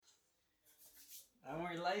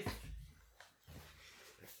life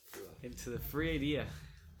into the Free Idea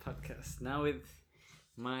podcast. Now with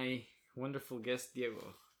my wonderful guest,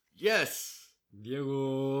 Diego. Yes!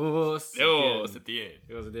 Diego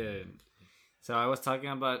Setien. So I was talking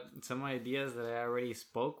about some ideas that I already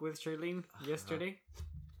spoke with Charlene yesterday.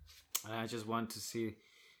 And I just want to see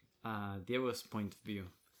Diego's point of view.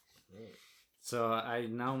 So I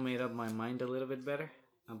now made up my mind a little bit better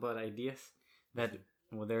about ideas that,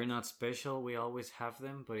 well, they're not special. We always have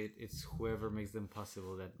them, but it's whoever makes them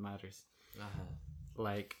possible that matters.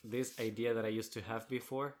 Like this idea that I used to have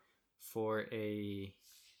before for a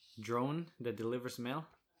drone that delivers mail.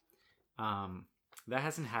 That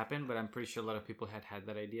hasn't happened, but I'm pretty sure a lot of people had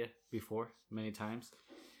that idea before many times.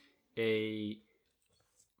 A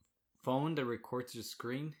phone that records your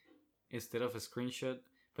screen instead of a screenshot,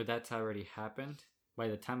 but that's already happened. By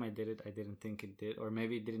the time I did it, I didn't think it did, or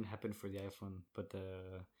maybe it didn't happen for the iPhone, but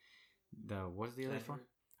the what's the other phone?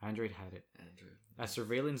 Android had it. A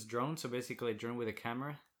surveillance drone, so basically a drone with a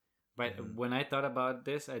camera. But when I thought about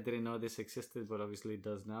this, I didn't know this existed, but obviously it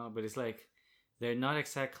does now. But it's like they're not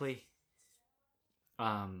exactly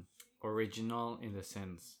original in the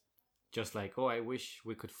sense, just like, oh, I wish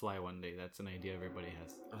we could fly one day. That's an idea everybody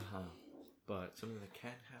has. But something that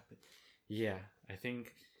can happen. Yeah, I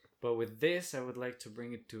think. But with this, I would like to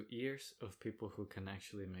bring it to ears of people who can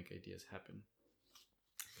actually make ideas happen.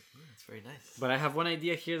 That's very nice. But I have one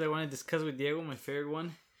idea here that I want to discuss with Diego, my favorite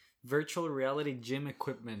one. Virtual reality gym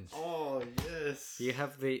equipment. Oh, yes. You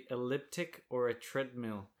have the elliptic or a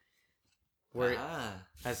treadmill. Where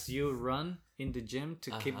as you run in the gym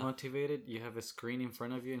to keep motivated, you have a screen in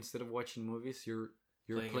front of you. Instead of watching movies, you're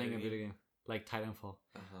playing a video game. Like Titanfall.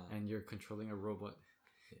 And you're controlling a robot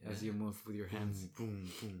as you move with your hands.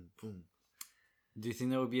 Boom, boom, boom. Do you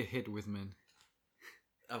think that would be a hit with men?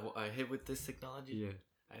 A hit with this technology? Yeah.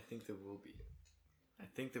 I think there will be.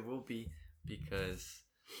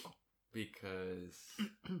 Because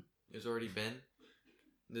there's already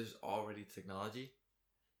technology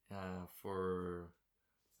for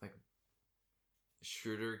like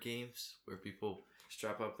shooter games where people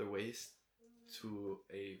strap up their waist to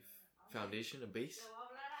a foundation, a base,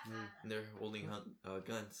 and they're holding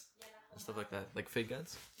guns and stuff like that, like fake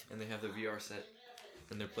guns, and they have the VR set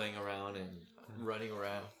and they're playing around and running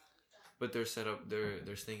around. But they're set up.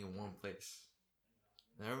 They're staying in one place.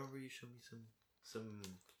 And I remember you showed me some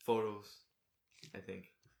photos. I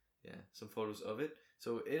think, yeah, some photos of it.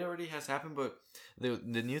 So it already has happened. But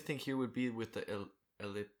the new thing here would be with the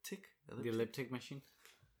elliptic. The elliptic machine.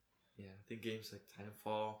 Yeah, I think games like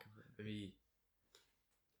Titanfall, maybe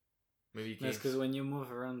games. That's because when you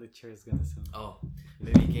move around, the chair is gonna sound. Oh,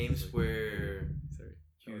 maybe games where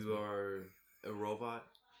you are a robot.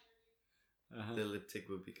 The elliptic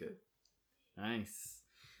would be good. Nice.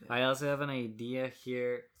 Yeah. I also have an idea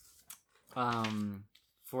here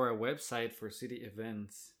for a website for city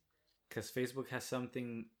events, because Facebook has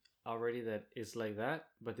something already that is like that,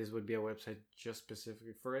 but this would be a website just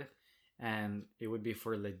specifically for it, and it would be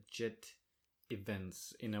for legit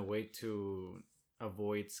events in a way to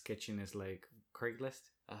avoid sketchiness like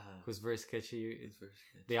Craigslist, who's very sketchy. It's very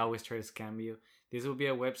sketchy. They always try to scam you. This would be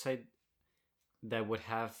a website that would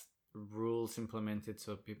have rules implemented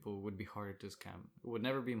so people would be harder to scam. It would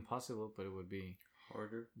never be impossible, but it would be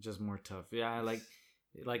harder, just more tough. Yeah, like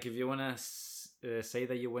if you want to say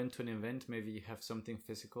that you went to an event, maybe you have something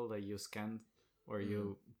physical that you scanned or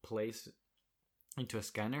you place into a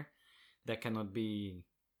scanner that cannot be,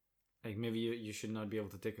 like, maybe you should not be able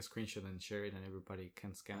to take a screenshot and share it and everybody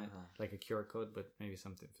can scan it like a QR code, but maybe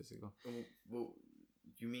something physical. Well,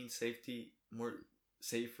 you mean more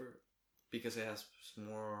safer? Because it has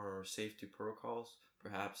more safety protocols,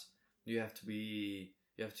 perhaps you have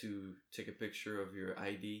to take a picture of your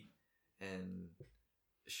ID and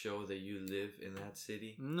show that you live in that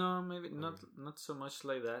city. No, maybe not so much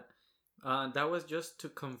like that. That was just to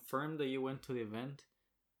confirm that you went to the event,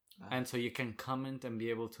 and so you can comment and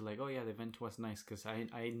be able to like, oh yeah, the event was nice. Because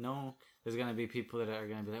I know there's gonna be people that are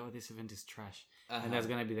gonna be like, oh, this event is trash, and that's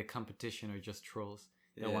gonna be the competition or just trolls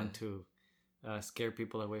that want to scare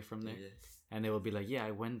people away from there, and they will be like, yeah,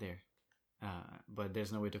 I went there, but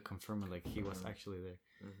there's no way to confirm it, like he was actually there.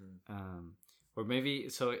 Or maybe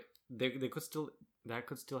so they could still, that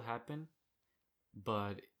could still happen,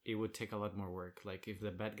 but it would take a lot more work. Like if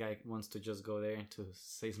the bad guy wants to just go there to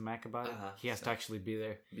say smack about it, he has to actually be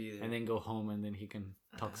there and then go home and then he can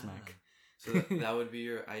talk smack. So that would be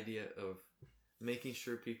your idea of making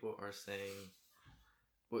sure people are saying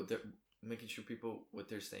what they're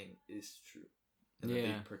saying is true, and that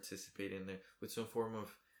they participate in there with some form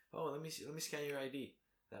of, oh, let me scan your ID.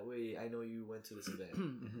 That way I know you went to this event.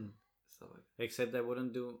 stuff like that. Except I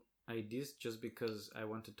wouldn't do IDs just because I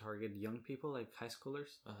want to target young people, like high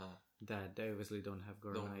schoolers, that they obviously don't have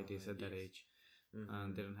government IDs at that age.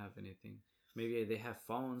 And they don't have anything. Maybe they have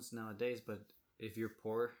phones nowadays, but if you're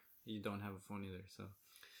poor, you don't have a phone either. So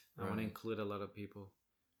I want to include a lot of people.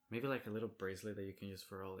 Maybe like a little bracelet that you can use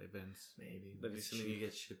for all events. Maybe something you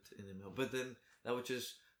get shipped in the mail. But then that would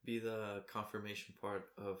just be the confirmation part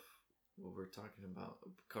of what we're talking about.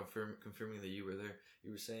 Confirming that you were there.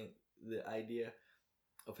 You were saying the idea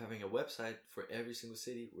of having a website for every single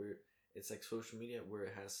city where it's like social media, where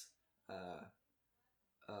it has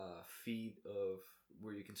a feed of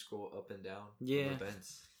where you can scroll up and down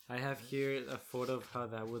events. I have here a photo of how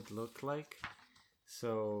that would look like.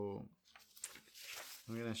 So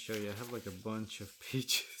I'm gonna show you. I have like a bunch of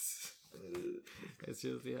pages. It's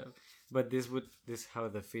just but this how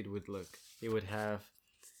the feed would look. It would have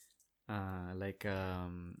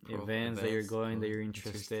events that you're going, that you're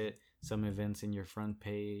interested. Some events in your front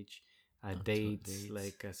page, dates,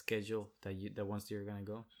 like a schedule that once you're gonna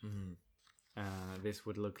go. This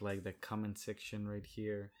would look like the comment section right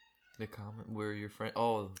here. The comment where your friend.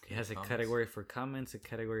 Oh, okay. It has a category for comments, a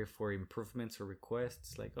category for improvements or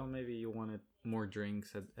requests. Like, oh, maybe you wanted more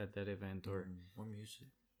drinks at that event, or more music,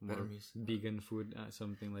 better music, vegan food,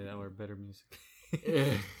 something like that, or better music.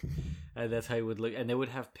 And that's how it would look, and they would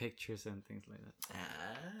have pictures and things like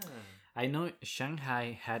that. I know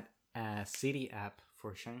Shanghai had a city app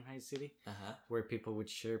for Shanghai City, where people would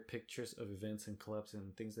share pictures of events and clubs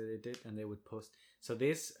and things that they did, and they would post. So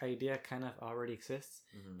this idea kind of already exists,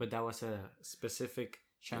 but that was a specific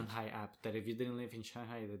Shanghai app that if you didn't live in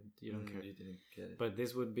Shanghai, that you don't care. You didn't get it. But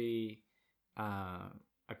this would be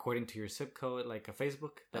according to your zip code, like a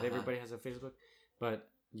Facebook, that everybody has a Facebook, but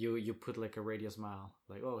you put like a radius mile,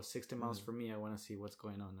 like 60 miles from me. I want to see what's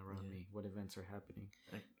going on around me, what events are happening.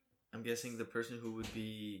 I'm guessing the person who would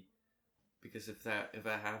be, because if that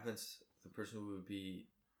happens, the person who would be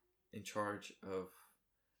in charge of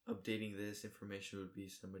updating this information would be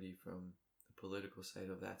somebody from the political side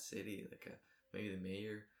of that city, like maybe the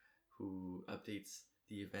mayor who updates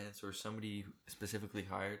the events, or somebody specifically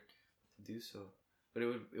hired to do so. But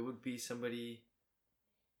it would be somebody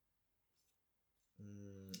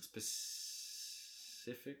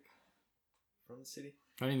specific from the city.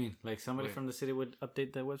 What do you mean? Like somebody from the city would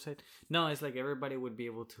update the website? No, it's like everybody would be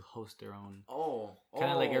able to host their own.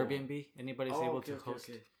 Kind of like Airbnb. Anybody's able to host.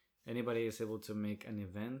 Okay. Anybody is able to make an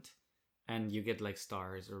event, and you get like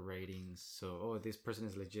stars or ratings. So, this person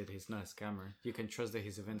is legit. He's not a scammer. You can trust that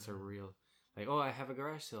his events are real. Like, I have a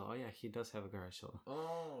garage sale. Oh yeah, he does have a garage sale.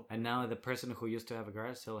 Okay. And now the person who used to have a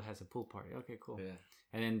garage sale has a pool party. Okay, cool. Yeah.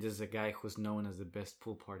 And then there's a guy who's known as the best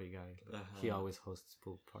pool party guy. He always hosts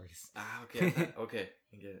pool parties. Okay. Okay,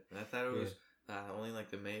 I get it. I thought it was only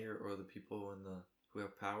like the mayor or the people who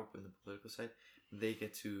have power in the political side. They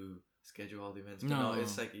get to schedule all the events. But no,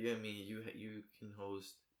 it's like you and me. You can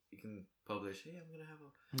host. You can publish. Hey, I'm gonna have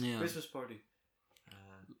a Christmas party.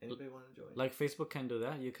 Anybody want to join? Like Facebook can do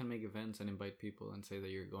that. You can make events and invite people and say that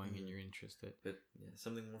you're going and you're interested. But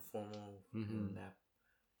something more formal than that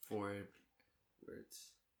for it, where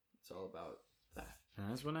it's all about that.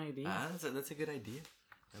 That's one idea. That's a good idea.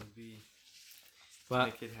 That would be. But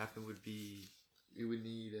make it happen would be. We would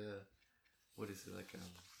need what is it, like a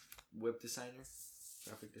web designer,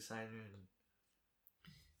 graphic designer, and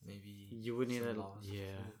maybe you would need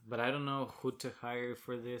but I don't know who to hire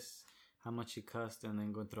for this, how much it costs, and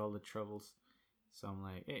then go through all the troubles. So I'm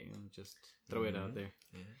like, hey, just throw it out there.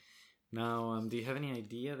 Now, do you have any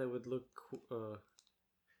idea that would look cool?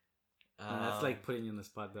 That's like putting you on the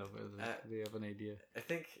spot, though. Do you have an idea? I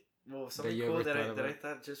think something cool that I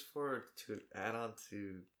thought just to add on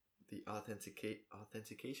to the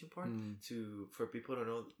authentication part, for people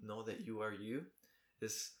to know that you are you,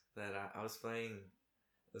 is that I was playing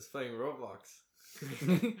Roblox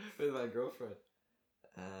with my girlfriend,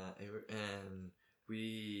 and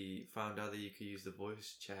we found out that you could use the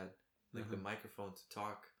voice chat, like the microphone, to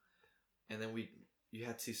talk, and then you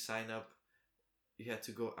had to sign up. You had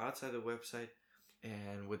to go outside the website,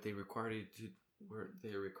 and what they required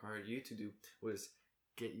you to do was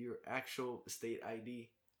get your actual state ID,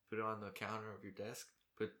 put it on the counter of your desk,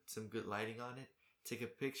 put some good lighting on it, take a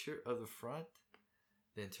picture of the front,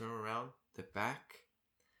 then turn around the back,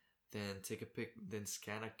 then then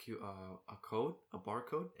scan a code, a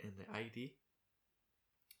barcode, and the ID,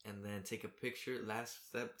 and then take a picture. Last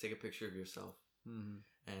step, take a picture of yourself,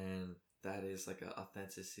 and that is like a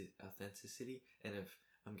authenticity. And if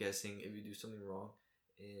I'm guessing, if you do something wrong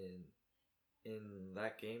in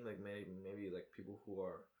that game, like maybe like people who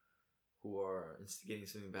are instigating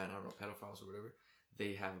something bad, I don't know, pedophiles or whatever,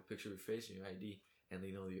 they have a picture of your face and your ID, and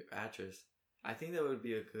they know your address, I think that would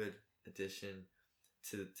be a good addition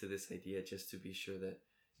to this idea, just to be sure that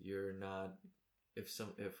you're not, if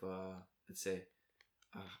let's say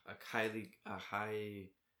a high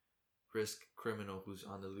risk criminal who's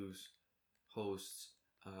on the loose hosts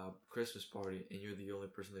a Christmas party and you're the only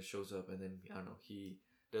person that shows up, and then I don't know, he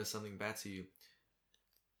does something bad to you,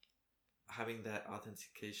 having that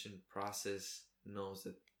authentication process knows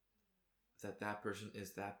that person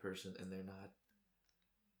is that person and they're not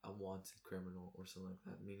a wanted criminal or something like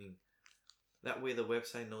that. Meaning that way the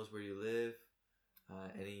website knows where you live,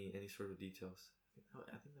 any sort of details.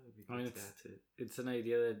 I think that would be good to add to it. It's an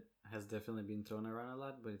idea that has definitely been thrown around a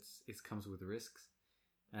lot, but it comes with risks,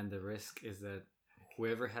 and the risk is that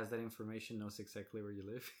whoever has that information knows exactly where you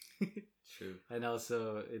live. True. And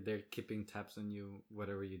also they're keeping tabs on you,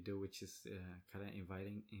 whatever you do, which is kind of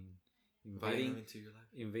inviting them into your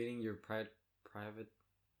life, invading your private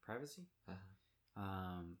privacy.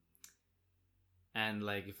 And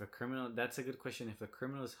like, if a criminal, that's a good question. If a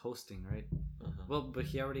criminal is hosting, right? Well, but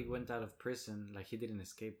he already went out of prison. Like, he didn't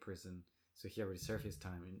escape prison, so he already served his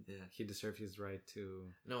time, and he deserved his right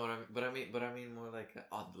to. No, but I mean more like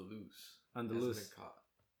on the loose. On the loose. Been caught.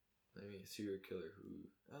 Maybe a serial killer who,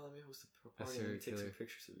 let me host a party and take some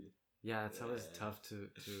pictures of you. Yeah, it's always tough to,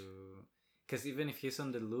 because even if he's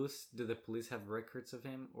on the loose, do the police have records of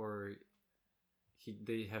him, or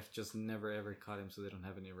they have just never ever caught him, so they don't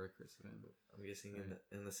have any records of him? I'm guessing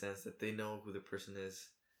in the sense that they know who the person is.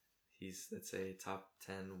 He's, let's say, top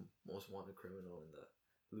 10 most wanted criminal in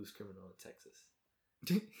the loose criminal in Texas.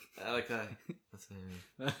 I like that. That's what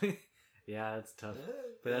I mean. Yeah, it's tough.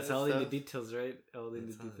 But that's all tough. In the details, right? All in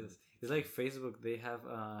the details. It's like Facebook. They have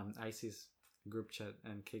ISIS group chat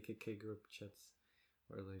and KKK group chats.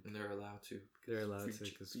 Or like, and they're allowed to. They're allowed to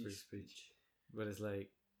because free speech. But it's like,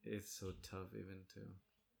 it's so tough even to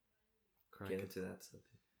get into that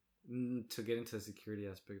subject. To get into the security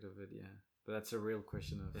aspect of it, yeah. But that's a real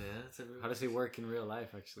question of that's a real how does it work in real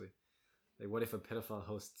life, actually? Like, what if a pedophile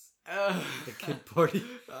hosts a kid party?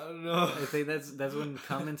 I don't know. I think that's when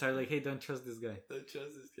comments are like, "Hey, don't trust this guy." Don't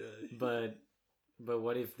trust this guy. But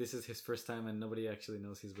what if this is his first time and nobody actually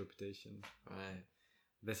knows his reputation? Right.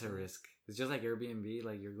 That's a risk. It's just like Airbnb.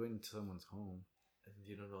 Like, you're going to someone's home and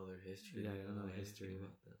you don't know their history. Yeah, you don't know their history.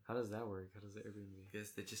 How does that work? How does the Airbnb? I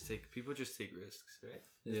guess people just take risks, right?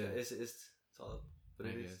 It's all. But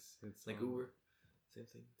I guess it's like Uber. Same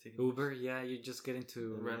thing. Uber, yeah, you just get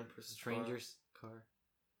into a random person's stranger's car.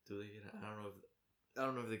 Do they get? I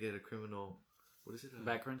don't know if they get a criminal. What is it?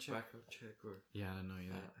 Background check. Background check, or yeah, I don't know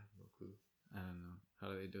either. I have no clue. I don't know how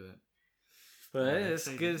do they do that. But it's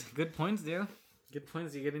good. Good points, Dale. Good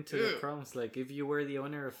points. You get into the problems. Like, if you were the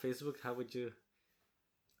owner of Facebook, how would you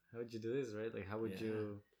do this, right? Like, how would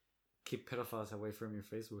you keep pedophiles away from your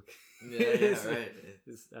Facebook? Yeah, right.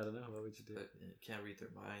 I don't know. What would you do? But you can't read their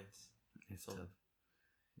minds. It's tough.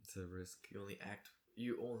 It's a risk.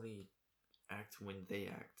 You only act when they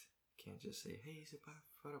act. You can't just say, "Hey, he's a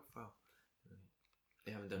pedophile."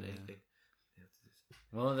 They haven't done anything. They have to do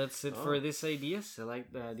something. Well, that's it for this ideas. I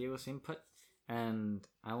like Diego's input, and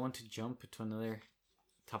I want to jump to another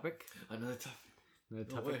topic. Another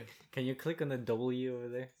topic. No way. Can you click on the W over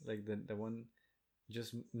there, like the one?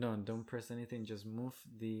 Don't press anything. Just move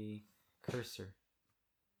the cursor.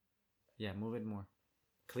 Yeah, move it more.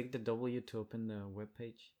 Click the W to open the web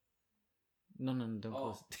page. No, don't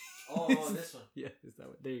close it. This one. Yeah, it's that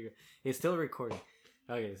one. There you go. It's still recording.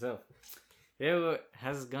 Okay, so Diego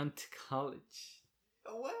has gone to college.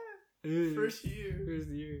 What? First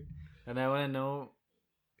year. And I want to know,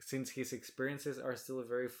 since his experiences are still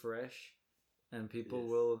very fresh, and people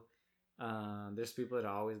will, there's people that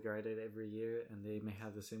always graduate every year, and they may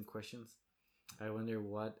have the same questions. I wonder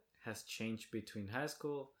what has changed between high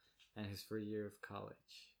school and his first year of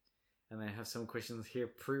college. And I have some questions here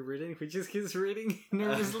pre-written, which is his reading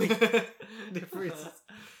nervously.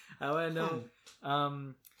 I want to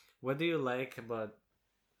know, what do you like about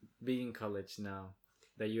being in college now,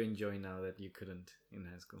 that you enjoy now that you couldn't in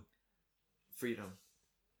high school? Freedom.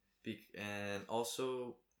 And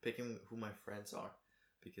also picking who my friends are.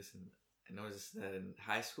 Because I noticed that in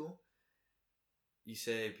high school, you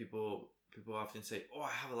say people often say, "Oh,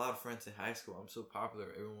 I have a lot of friends in high school. I'm so popular.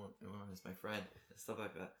 Everyone is my friend," and stuff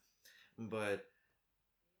like that. But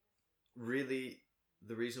really,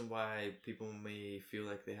 the reason why people may feel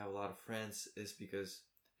like they have a lot of friends is because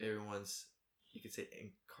everyone's, you could say,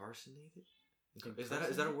 incarcerated. Is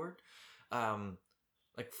that a word?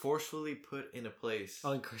 Like forcefully put in a place.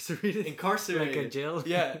 Oh, incarcerated. Incarcerated. Like a jail.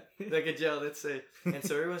 Yeah, like a jail. Let's say. And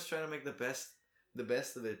so everyone's trying to make the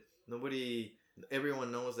best of it.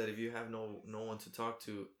 Everyone knows that if you have no one to talk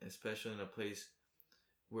to, especially in a place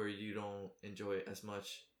where you don't enjoy it as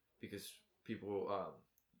much because people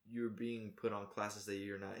you're being put on classes that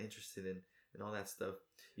you're not interested in and all that stuff.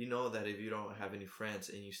 You know that if you don't have any friends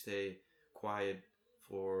and you stay quiet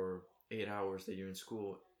for 8 hours that you're in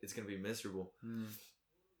school, it's gonna be miserable.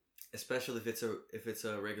 Especially if it's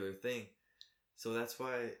a regular thing. So that's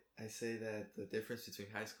why I say that the difference between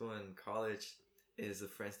high school and college is the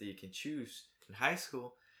friends that you can choose. In high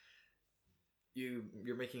school,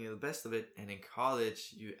 you're making the best of it, and in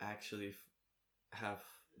college, you actually have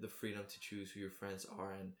the freedom to choose who your friends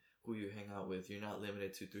are and who you hang out with. You're not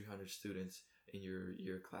limited to 300 students in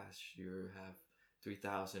your class. You have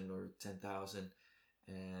 3,000 or 10,000,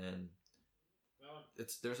 and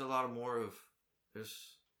there's a lot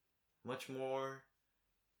there's much more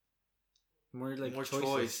like more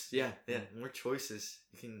choice. Yeah, more choices.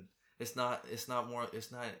 You can. It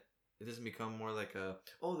doesn't become more like the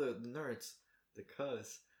nerds, the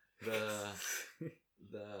cuz,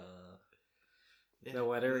 the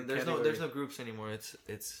whatever. There's no groups anymore.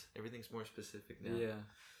 It's everything's more specific now. Yeah,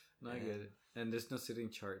 no, I get it. And there's no sitting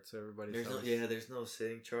chart, so everybody's there's no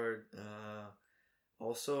sitting chart.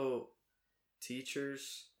 Also,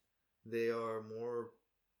 teachers, they are more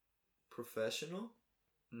professional.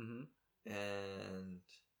 Mm-hmm. And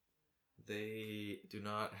they do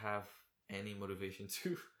not have any motivation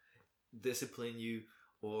to discipline you,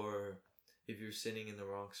 or if you're sitting in the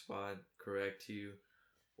wrong spot, correct you,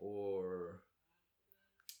 or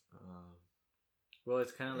well,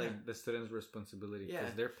 it's kind of like the student's responsibility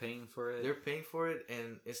because they're paying for it. They're paying for it,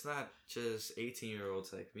 and it's not just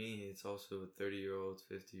 18-year-olds like me. It's also 30-year-olds,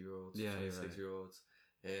 50-year-olds, 26-year-olds,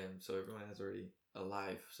 and so everyone has already a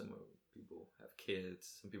life. Some people have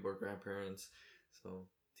kids. Some people are grandparents. So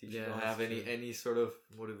teachers don't have any sort of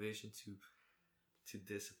motivation to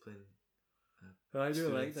discipline. I do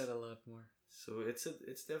like that a lot more. So it's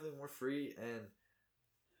definitely more free, and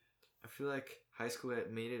I feel like high school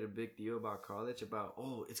had made it a big deal about college. About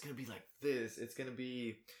it's gonna be like this. It's gonna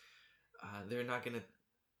be. They're not gonna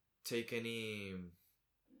take any.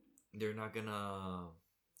 They're not gonna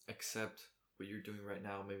accept what you're doing right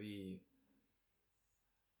now. Maybe.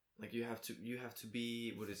 Like you have to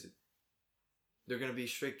be, what is it? They're gonna be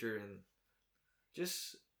stricter, and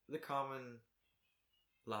just the common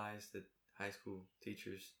lies that high school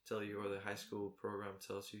teachers tell you or the high school program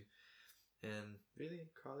tells you. And really,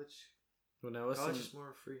 college is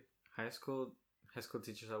more free. High school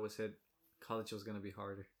teachers always said college was gonna be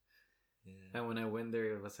harder. Yeah. And when I went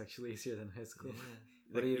there, it was actually easier than high school. Yeah.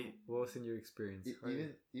 What was in your experience?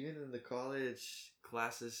 Even in the college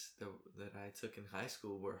classes that I took in high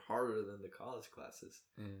school were harder than the college classes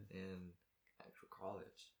in actual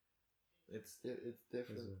college. It's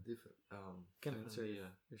different. Can answer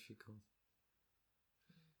if she calls.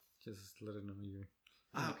 Just let her know you're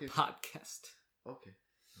okay. Podcast. Okay.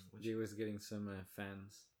 Jay was getting some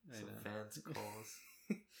fans. Fans calls.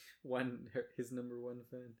 His number one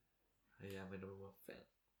fan. Yeah, my number one fan.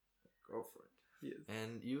 Girlfriend. Yes.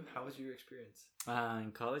 And you, how was your experience?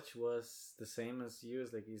 In college was the same as you,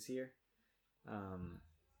 like easier.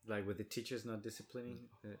 Like with the teachers not disciplining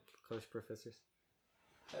the college professors.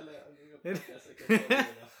 Hello, I'm doing a podcast. I can't tell you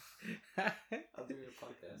now. I'm doing a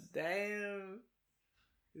podcast. Damn.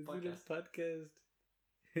 Is it a podcast?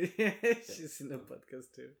 She's in a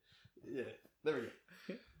podcast too. Yeah. There we go.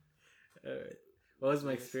 Alright. What was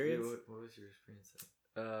my experience? What was your experience?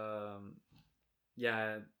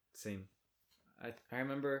 Yeah, same. I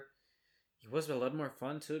remember it was a lot more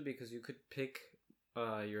fun too because you could pick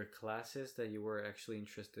your classes that you were actually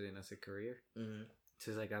interested in as a career. Mm-hmm. So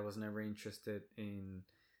it's like I was never interested in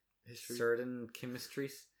history, certain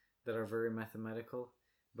chemistries that are very mathematical,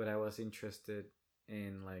 but I was interested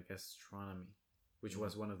in like astronomy, which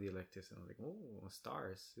was one of the electives, and I was like, oh,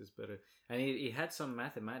 stars is better. And it had some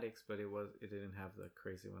mathematics, but it didn't have the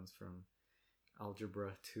crazy ones from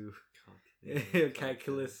algebra to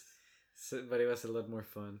calculus. So, but it was a lot more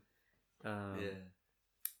fun.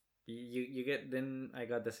 You get, then I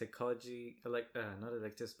got the psychology, not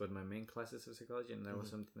electives, but my main classes of psychology, and that was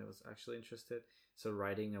something that was actually interested. So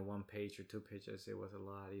writing a 1 page or 2 page essay was a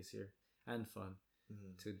lot easier and fun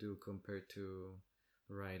to do compared to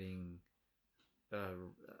writing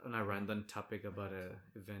on a random topic about an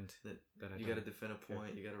event that I you got to defend a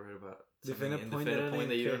point. You got to write about defend a point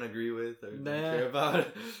that you don't agree with or don't care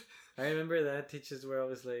about. I remember that teachers were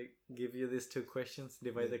always like, give you these 2 questions,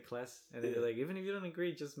 divide the class, and then they're like, even if you don't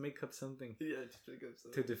agree, just make up something. Yeah, just make up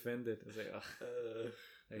something to defend it. I was like,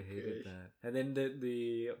 I hated that. And then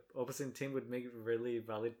the opposite team would make really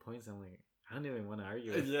valid points. I'm like, I don't even want to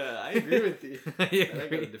argue. Yeah, I agree with you. I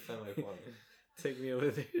gotta defend my point. Take me over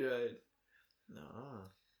there. Right. No.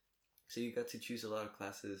 So you got to choose a lot of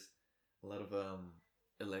classes, a lot of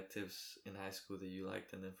electives in high school that you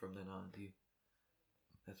liked, and then from then on,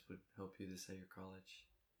 that's what helped you decide your college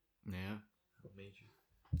major.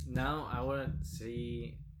 Now I want to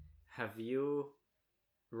see, have you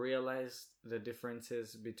realized the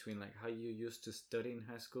differences between like how you used to study in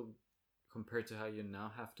high school compared to how you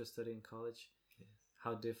now have to study in college? Yes.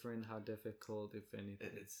 How different, how difficult, if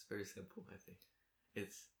anything? It's very simple, I think.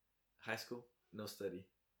 It's high school, no study.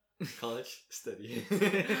 College, study.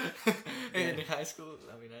 And in high school,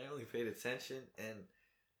 I mean, I only paid attention and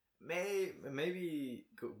maybe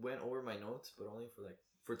went over my notes, but only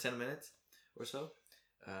for 10 minutes or so.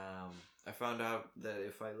 I found out that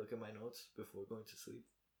if I look at my notes before going to sleep,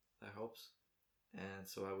 that helps. And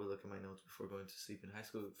so I would look at my notes before going to sleep in high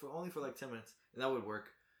school for like 10 minutes, and that would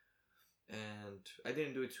work. And I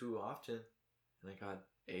didn't do it too often, and I got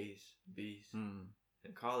A's, B's.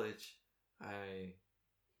 In college, I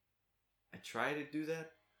tried to do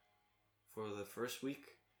that for the first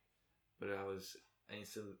week, but I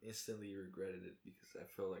instantly regretted it because I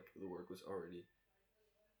felt like the work was already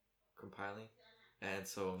compiling. And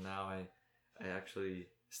so now I actually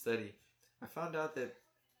study. I found out that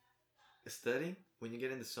studying, when you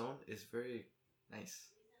get in the zone, is very nice.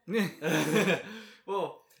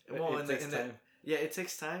 well, it takes time. It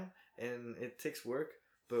takes time and it takes work.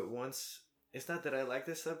 But once, it's not that I like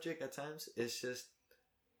this subject at times. It's just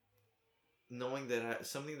knowing that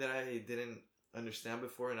something that I didn't understand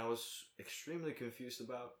before and I was extremely confused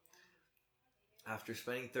about. After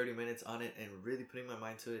spending 30 minutes on it and really putting my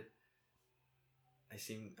mind to it,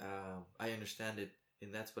 I understand it,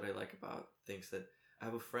 and that's what I like about things. That I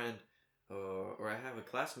have a friend, or I have a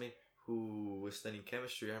classmate who was studying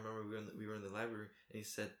chemistry. I remember we were in the library, and he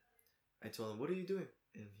said, I told him, "What are you doing?"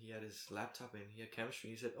 And he had his laptop and he had chemistry.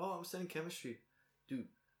 He said, "Oh, I'm studying chemistry, dude.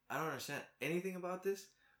 I don't understand anything about this,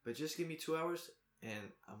 but just give me 2 hours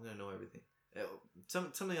and I'm gonna know everything."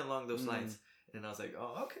 Something along those lines. And I was like,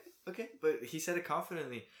 "Oh, okay." But he said it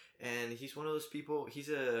confidently, and he's one of those people.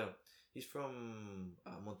 He's from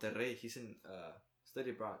Monterrey. He's in study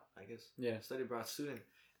abroad, I guess. Yeah, study abroad student,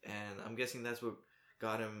 and I'm guessing that's what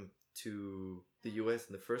got him to the U.S.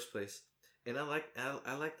 in the first place. And I like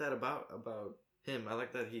that about him. I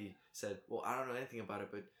like that he said, "Well, I don't know anything about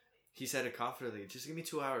it," but he said it confidently. Just give me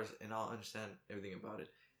 2 hours, and I'll understand everything about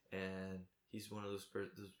it. And he's one of those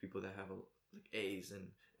people that have like A's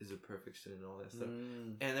and is a perfect student and all that stuff.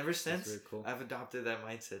 And ever since, really cool. I've adopted that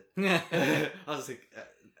mindset. I was like,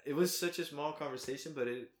 it was such a small conversation, but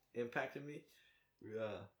it impacted me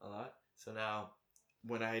a lot. So now,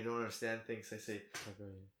 when I don't understand things, I say,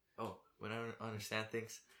 when I don't understand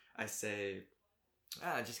things, I say,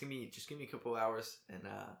 just give me a couple hours, and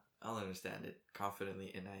I'll understand it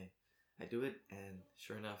confidently. And I do it, and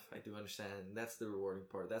sure enough, I do understand it. And that's the rewarding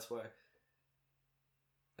part. That's why,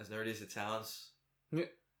 as nerdy as it sounds,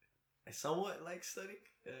 I somewhat like studying.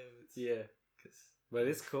 But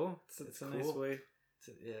it's cool. It's a cool. Nice way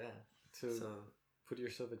to so, put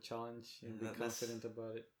yourself a challenge and be confident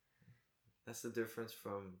about it. That's the difference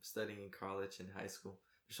from studying in college and high school.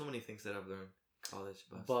 There's so many things that I've learned in college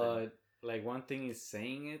about studying. Like, one thing is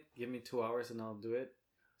saying it, give me 2 hours and I'll do it.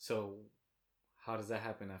 So how does that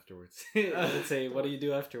happen afterwards? Let's say, what do you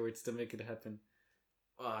do afterwards to make it happen?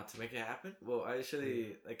 To make it happen? Well, I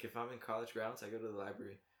actually, like, if I'm in college grounds, I go to the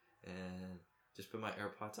library and just put my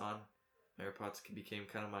AirPods on. My AirPods became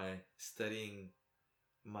kind of my studying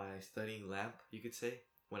lamp, you could say.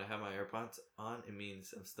 When I have my AirPods on, it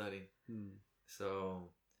means I'm studying.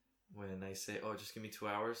 So when I say, just give me 2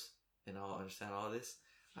 hours and I'll understand all of this,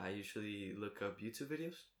 I usually look up YouTube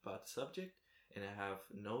videos about the subject, and I have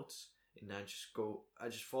notes, and I just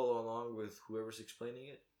follow along with whoever's explaining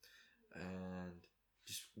it, and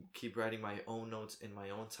just keep writing my own notes in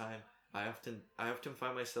my own time. I often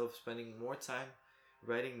find myself spending more time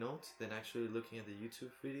writing notes than actually looking at the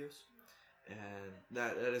YouTube videos, and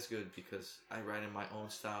that is good because I write in my own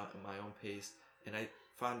style and my own pace. And I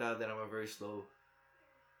found out that I'm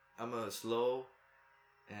a slow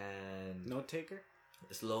and note taker.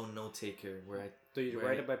 A slow note taker. Do you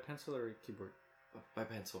write it by pencil or keyboard? By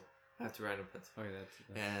pencil. I have to write on pencil. Okay, that's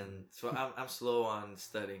and so I'm slow on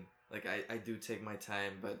studying. Like I do take my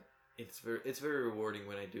time, but it's very rewarding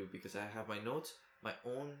when I do, because I have my notes, my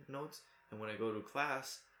own notes, and when I go to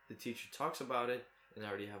class, the teacher talks about it, and I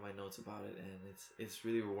already have my notes about it, and it's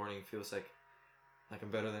really rewarding. It feels like I'm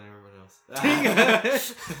better than everyone else,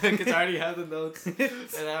 because I already have the notes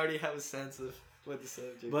and I already have a sense of what the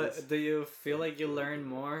subject is. But do you feel like you learn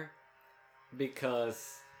more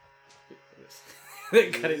because they're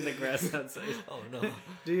cutting the grass outside? Oh no!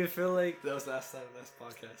 Do you feel like that was last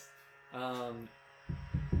podcast?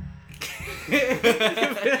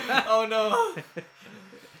 Oh no.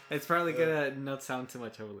 It's probably gonna not sound too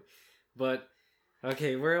much holy. But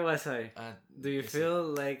okay, where was I? Do you feel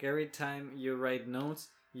like every time you write notes,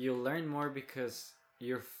 you learn more because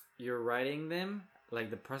you're writing them, like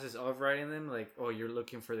the process of writing them, like you're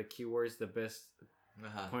looking for the keywords, the best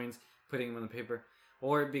points, putting them on the paper,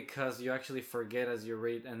 or because you actually forget as you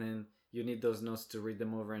read, and then you need those notes to read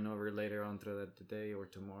them over and over later on throughout the day or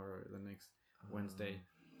tomorrow or the next Wednesday?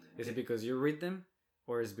 Is it because you read them,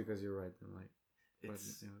 or is it because you write them? Like,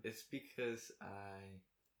 it's because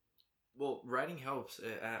writing helps.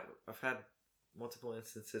 I've had multiple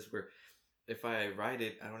instances where if I write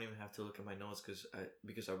it, I don't even have to look at my notes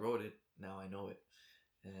because I wrote it. Now I know it,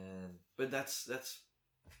 but that's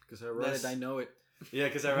because I wrote it. I know it. Yeah,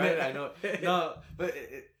 because I write it. I know it. No, but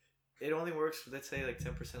it only works. Let's say like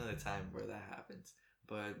 10% of the time where that happens.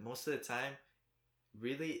 But most of the time,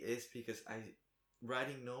 really is because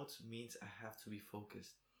writing notes means I have to be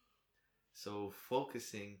focused. So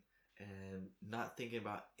focusing and not thinking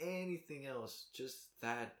about anything else, just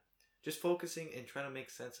focusing and trying to make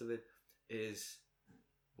sense of it is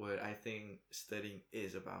what I think studying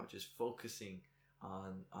is about. Just focusing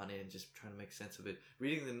on it and just trying to make sense of it.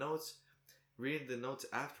 Reading the notes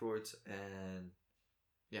afterwards, and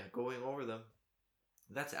going over them.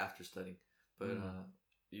 That's after studying. But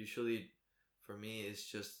usually for me, it's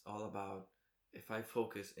just all about if I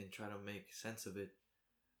focus and try to make sense of it,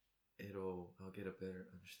 I'll get a better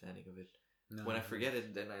understanding of it. No, when I forget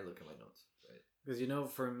it, then I look at my notes. Right?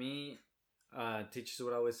 Because for me, teachers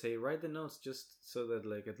would always say, write the notes just so that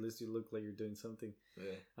like at least you look like you're doing something.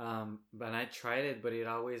 Yeah. But I tried it, but it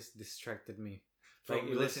always distracted me. Like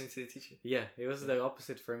listening to the teacher. Yeah, it was the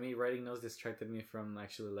opposite for me. Writing notes distracted me from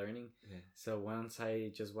actually learning. Yeah. So once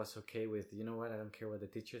I just was okay with, you know what, I don't care what the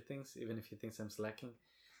teacher thinks, even if he thinks I'm slacking.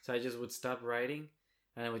 So I just would stop writing,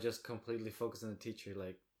 and I would just completely focus on the teacher,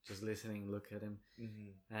 like just listening, look at him.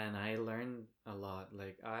 Mm-hmm. And I learned a lot.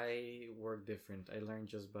 Like I work different. I learn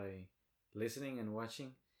just by listening and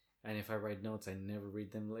watching. And if I write notes, I never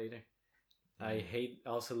read them later. I hate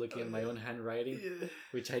also looking at my own handwriting,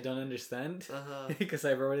 which I don't understand because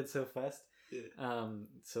I wrote it so fast. Yeah.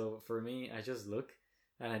 So for me, I just look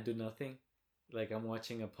and I do nothing. Like I'm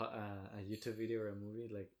watching a YouTube video or a movie,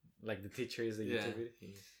 like the teacher is a YouTube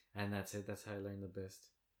video, and that's it. That's how I learn the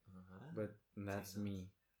best. But that's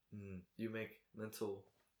me. You make mental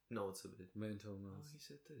notes of it. Mental notes. Oh, he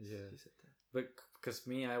said this. Yeah. He said that. But because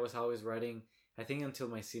me, I was always writing. I think until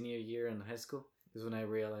my senior year in high school is when I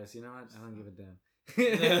realized, you know what, I don't give a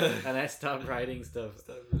damn, and I stopped writing stuff.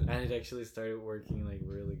 And it actually started working like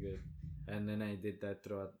really good. And then I did that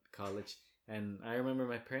throughout college. And I remember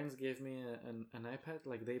my parents gave me an iPad,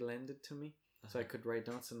 like they lent it to me, so I could write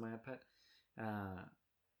notes on my iPad.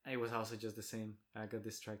 It was also just the same. I got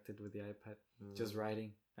distracted with the iPad, just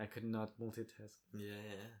writing. I could not multitask. Yeah.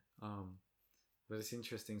 But it's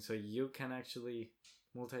interesting. So you can actually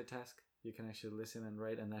multitask. You can actually listen and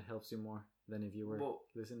write, and that helps you more than if you were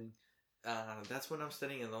listening. That's when I'm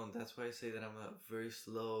studying alone. That's why I say that I'm a very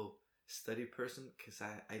slow study person, because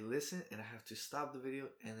I listen and I have to stop the video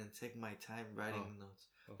and then take my time writing notes.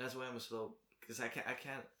 That's why I'm slow, because I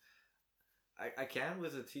can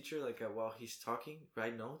with a teacher, like while he's talking,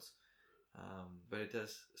 write notes, but it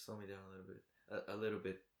does slow me down a little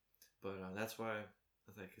bit. But that's why,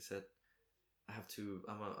 like I said,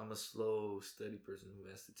 I'm a slow study person who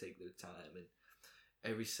has to take their time, and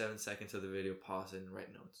every 7 seconds of the video pause and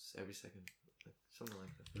write notes every second, something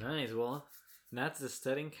like that. Nice. Well, that's the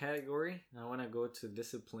studying category. I want to go to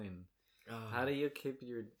discipline. How do you keep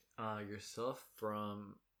yourself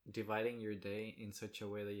from dividing your day in such a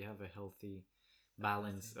way that you have a healthy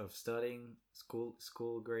balance of studying,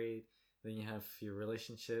 school grade, then you have your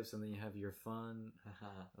relationships, and then you have your fun,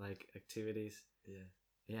 like activities.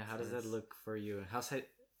 Yeah. How does that look for you?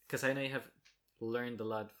 Because I know you have learned a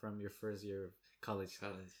lot from your first year of college.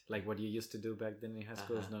 Like what you used to do back then in high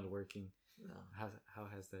school is not working. No. How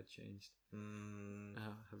has that changed?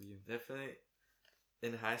 How have you? Definitely.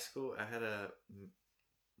 In high school, I had a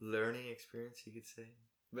learning experience, you could say.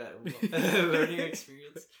 Learning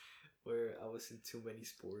experience where I was in too many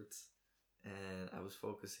sports, and I was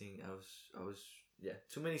focusing. I was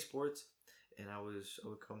too many sports, and I would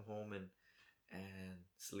come home and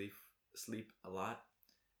sleep a lot,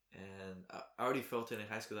 and I already felt it in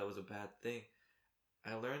high school that was a bad thing.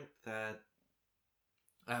 I learned that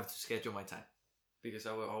I have to schedule my time, because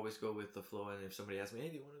I would always go with the flow, and if somebody asked me, hey,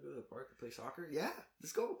 do you want to go to the park and play soccer? Yeah,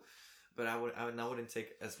 let's go. But I wouldn't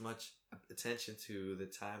take as much attention to the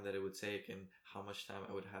time that it would take and how much time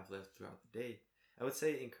I would have left throughout the day. I would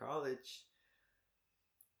say in college,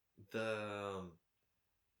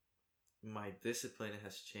 my discipline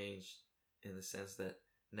has changed in the sense that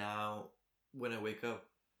now when I wake up,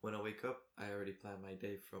 I already plan my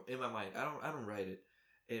day from in my mind. I don't write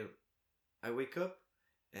it. I wake up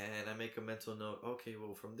and I make a mental note. Okay,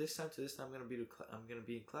 well, from this time to this time, I'm gonna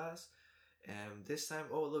be in class, and this time,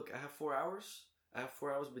 oh look, I have 4 hours. I have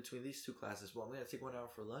 4 hours between these two classes. Well, I'm gonna take 1 hour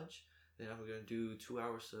for lunch. Then I'm gonna do 2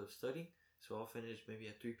 hours of study. So I'll finish maybe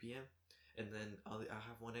at 3 p.m. And then I'll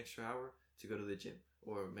have 1 extra hour to go to the gym,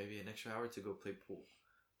 or maybe an extra hour to go play pool,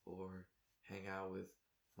 or hang out with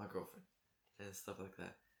my girlfriend, and stuff like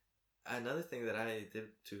that. Another thing that I did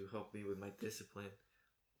to help me with my discipline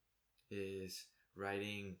is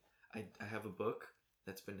writing. I have a book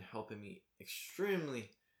that's been helping me extremely.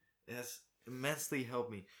 It has immensely helped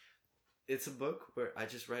me. It's a book where I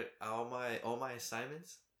just write all my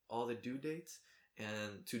assignments, all the due dates,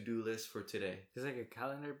 and to-do list for today. It's like a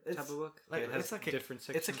calendar type of book. Like, it has it's like different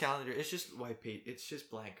sections. It's a calendar. It's just white page. It's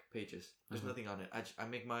just blank pages. There's nothing on it. I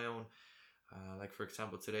make my own. Like for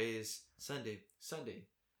example, today is Sunday,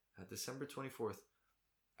 December 24th.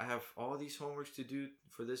 I have all these homeworks to do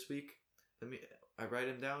for this week. I write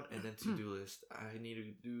them down, and then to-do list. I need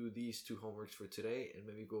to do these 2 homeworks for today, and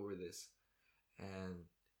maybe go over this. And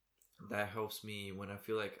that helps me when I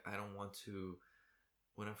feel like I don't want to.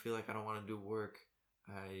 When I feel like I don't want to do work,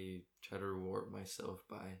 I try to reward myself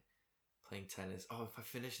by playing tennis. Oh, if I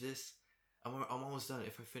finish this, I'm almost done.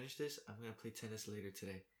 If I finish this, I'm gonna play tennis later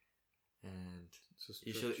today. And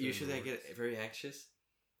usually I get very anxious.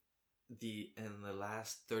 In the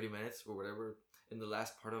last 30 minutes or whatever, in the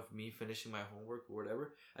last part of me finishing my homework or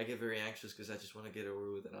whatever, I get very anxious because I just want to get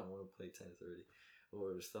over with it. I want to play tennis already,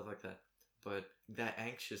 or stuff like that. But that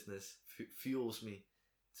anxiousness fuels me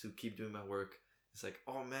to keep doing my work. It's like,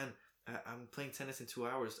 oh man, I'm playing tennis in 2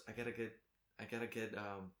 hours. I gotta get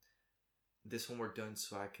this homework done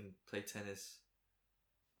so I can play tennis,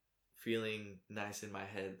 feeling nice in my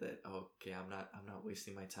head that okay, I'm not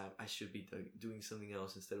wasting my time. I should be doing something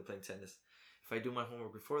else instead of playing tennis. If I do my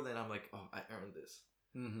homework before then, I'm like, oh, I earned this.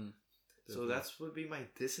 Mm-hmm. So that's would be my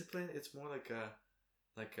discipline. It's more like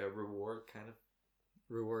a reward kind of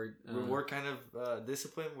kind of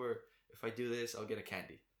discipline where if I do this, I'll get a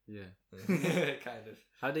candy. Yeah. Kind of.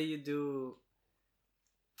 How do you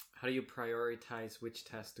prioritize which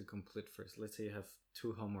task to complete first? Let's say you have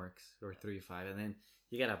 2 homeworks or 3, 5, and then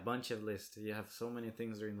you get a bunch of lists. You have so many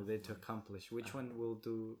things during the day to accomplish. Which one will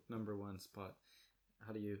do number 1 spot?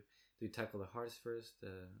 How do you tackle the hardest first,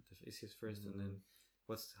 the easiest first, and then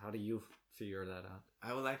how do you figure that out?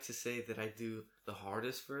 I would like to say that I do the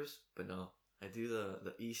hardest first, but no, I do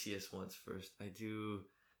the easiest ones first. I do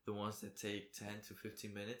the ones that take 10 to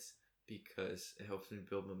 15 minutes because it helps me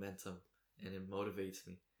build momentum and it motivates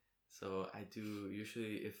me. So I do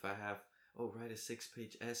usually, if I have, write a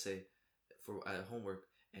 6-page essay for homework,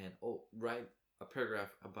 and write a paragraph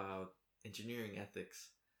about engineering ethics,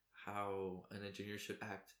 how an engineer should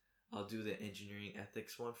act. I'll do the engineering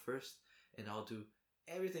ethics one first, and I'll do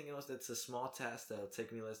everything else that's a small task that'll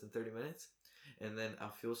take me less than 30 minutes, and then I'll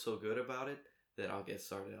feel so good about it that I'll get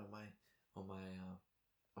started on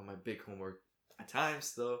my big homework. At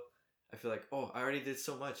times though, I feel like, I already did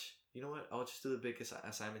so much. You know what? I'll just do the big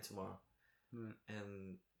assignment tomorrow. Mm.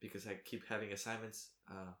 And because I keep having assignments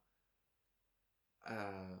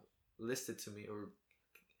listed to me or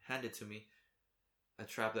handed to me, a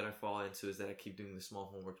trap that I fall into is that I keep doing the small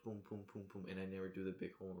homework, boom, boom, boom, boom, and I never do the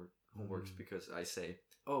big homeworks because I say,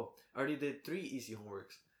 I already did 3 easy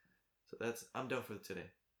homeworks, so I'm done for today,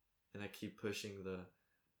 and I keep pushing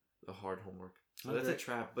the hard homework. So that's a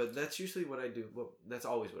trap, but that's usually what I do. Well, that's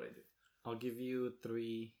always what I do. I'll give you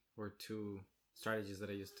 3 or 2 strategies that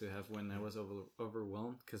I used to have when I was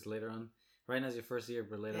overwhelmed, because later on, right now is your first year,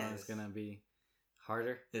 but later on it's gonna be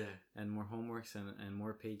harder, and more homeworks and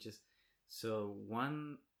more pages. So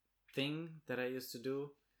one thing that I used to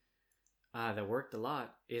do that worked a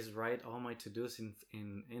lot is write all my to-dos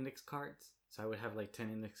in index cards. So I would have like 10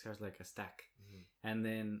 index cards, like a stack. Mm-hmm. And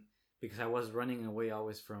then, because I was running away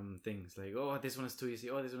always from things like, this one is too easy.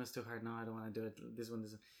 This one is too hard. No, I don't want to do it. This one.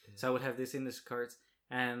 Yeah. So I would have these index cards.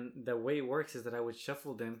 And the way it works is that I would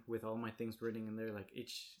shuffle them with all my things written in there. Like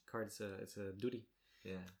each card it's a duty.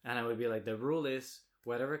 Yeah. And I would be like, the rule is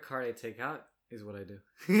whatever card I take out is what I do.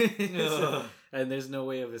 So, and there's no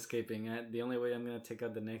way of escaping it. The only way I'm going to take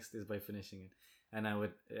out the next is by finishing it. And I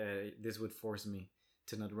would, this would force me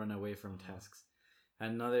to not run away from tasks.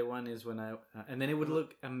 Another one is when and then it would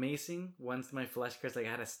look amazing once my flashcards, like I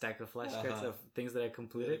had a stack of flashcards of things that I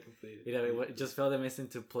completed. It just felt amazing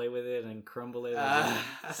to play with it and crumble it and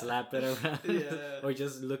slap it around. Or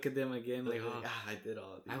just look at them again like, I did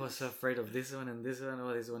all these. I was so afraid of this one and this one.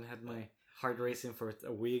 This one had my heart racing for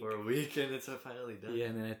a week. For a week, and it's finally done. Yeah,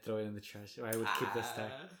 and then I throw it in the trash. Or I would keep the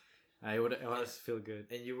stack. I always feel good.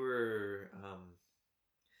 And you were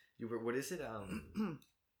what is it?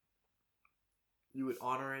 You would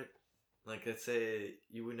honor it. Like, let's say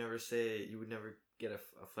you would never get a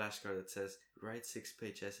flashcard that says write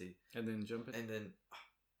 6-page essay And then jump it. and then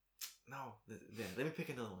no, yeah. Let me pick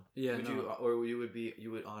another one. Yeah, would no.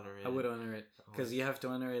 you would honor it? I would honor it because you have to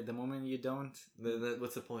honor it. The moment you don't, Then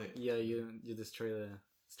what's the point? yeah, you destroy the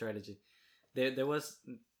strategy. There was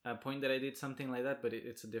a point that I did something like that, but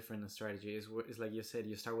it's a different strategy. It's like you said,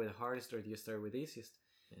 you start with the hardest or you start with the easiest.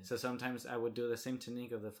 Yeah. So sometimes I would do the same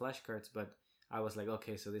technique of the flashcards, but I was like,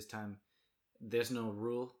 okay, so this time there's no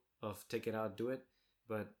rule of take it out, do it,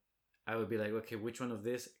 but I would be like, okay, which one of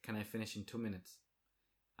this can I finish in 2 minutes?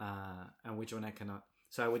 And which one I cannot.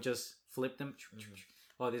 So I would just flip them. Mm-hmm.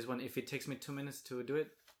 Oh, this one, if it takes me 2 minutes to do it,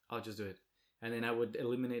 I'll just do it. And then I would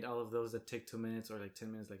eliminate all of those that take 2 minutes or like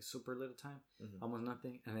 10 minutes, like super little time, almost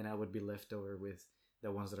nothing. And then I would be left over with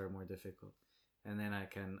the ones that are more difficult. And then I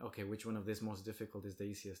can, okay, which one of this most difficult is the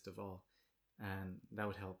easiest of all? And that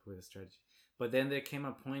would help with the strategy. But then there came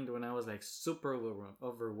a point when I was like super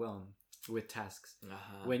overwhelmed with tasks.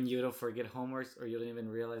 When you don't forget homeworks or you don't even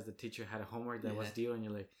realize the teacher had a homework that was due and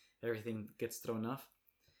you're like, everything gets thrown off.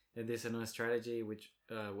 And this is another strategy which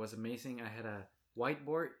was amazing. I had a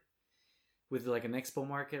whiteboard with like an expo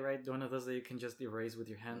market, right? One of those that you can just erase with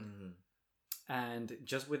your hand. And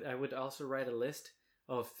I would also write a list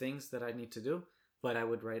of things that I need to do, but I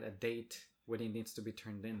would write a date when it needs to be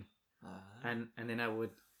turned in. And then I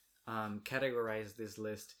would categorize this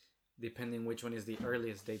list depending which one is the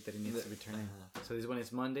earliest date that it needs to be turned in. So this one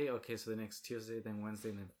is Monday, okay, so the next Tuesday, then Wednesday,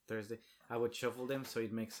 then Thursday. I would shuffle them so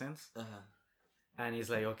it makes sense. And he's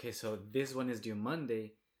like, okay, so this one is due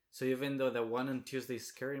Monday. So even though the one on Tuesday is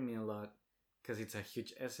scaring me a lot because it's a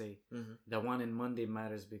huge essay, the one in Monday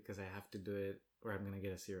matters because I have to do it or I'm going to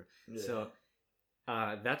get a 0. Yeah. So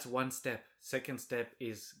that's one step. Second step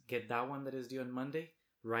is get that one that is due on Monday.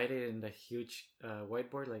 Write it in the huge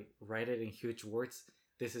whiteboard, like write it in huge words.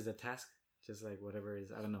 This is a task, just like whatever it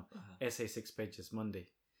is, I don't know, essay 6 pages Monday.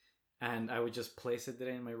 And I would just place it there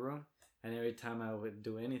in my room. And every time I would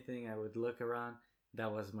do anything, I would look around.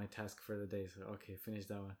 That was my task for the day. So, okay, finish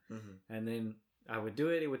that one. And then I would do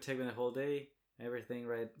it. It would take me the whole day, everything,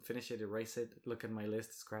 right? Finish it, erase it, look at my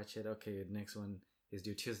list, scratch it. Okay, the next one is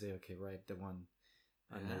due Tuesday. Okay, write the one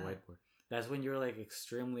on the whiteboard. That's when you're like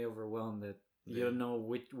extremely overwhelmed that you don't know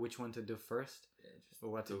which one to do first or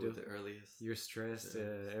what to do. The earliest. You're stressed.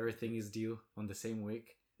 Everything is due on the same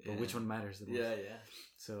week. But which one matters the most? Yeah.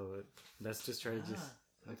 So that's two strategies.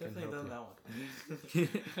 I've definitely done that one.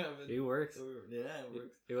 It works. Yeah, it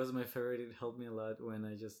works. It was my favorite. It helped me a lot when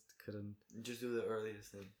I just couldn't. Just do the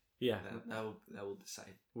earliest thing. Yeah. That will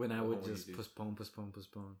decide. When I would just postpone.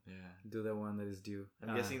 Yeah. Do the one that is due.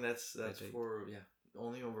 I'm guessing that's for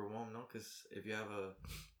only overwhelmed, no? Because if you have a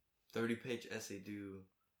 30-page essay due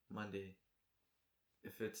Monday,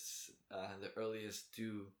 if it's the earliest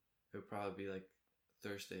due, it'll probably be like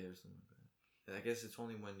Thursday or something like that. I guess it's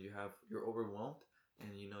only when you're overwhelmed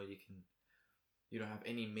and you don't have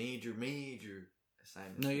any major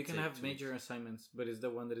assignments. No, you can have major assignments, but it's the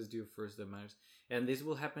one that is due first that matters. And this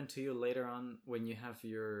will happen to you later on when you have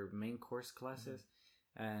your main course classes,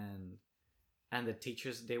 and the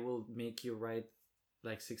teachers, they will make you write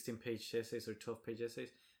like 16-page essays or 12-page essays,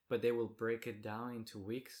 but they will break it down into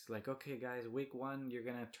weeks. Like, okay, guys, week 1, you're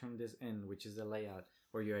gonna turn this in, which is the layout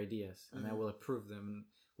or your ideas, and I will approve them.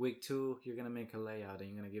 Week 2, you're gonna make a layout and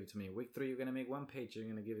you're gonna give it to me. Week 3, you're gonna make 1 page, you're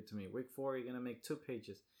gonna give it to me. Week 4, you're gonna make 2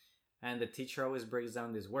 pages. And the teacher always breaks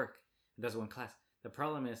down this work. That's one class. The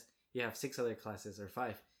problem is you have 6 other classes or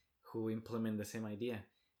 5 who implement the same idea.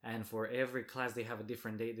 And for every class, they have a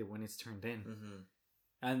different date when it's turned in.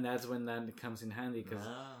 And that's when that comes in handy because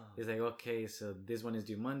it's like, okay, so this one is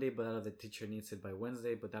due Monday, but that other teacher needs it by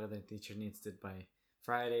Wednesday, but that other teacher needs it by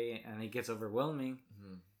Friday. And it gets overwhelming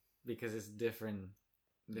because it's different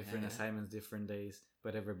assignments, different days,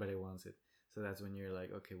 but everybody wants it. So that's when you're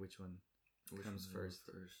like, okay, which one comes first?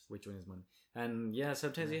 Which one is Monday? And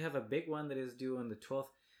sometimes you have a big one that is due on the 12th,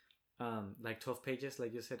 like 12 pages,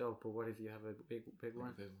 like you said. Oh, but what if you have a big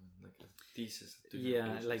one? Like a thesis.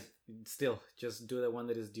 Pages. Like still, just do the one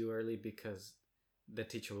that is due early because the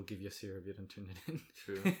teacher will give you a 0 if you don't turn it in.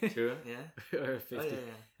 True, yeah. Or 50.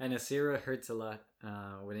 And a 0 hurts a lot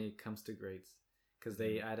when it comes to grades because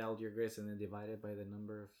they add all your grades and then divide it by the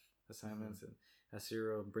number of assignments, and a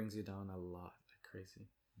 0 brings you down a lot, like crazy.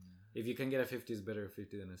 If you can get a 50, it's better a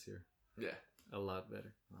 50 than a 0. Yeah. A lot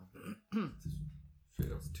better.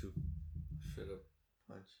 Straight up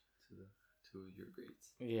punch to your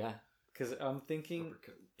grades. Yeah. Because I'm thinking,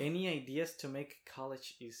 Uppercut. any ideas to make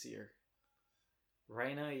college easier?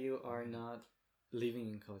 Right now, you are not living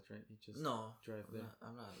in college, right? You just No, drive there.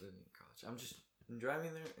 I'm not living in college. I'm just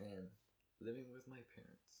driving there and living with my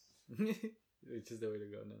parents. Which is the way to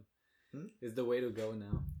go now. Hmm? It's the way to go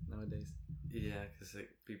now nowadays. Yeah, because like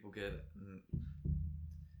people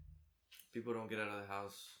don't get out of the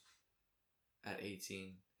house at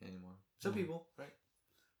 18 anymore. Some people, right?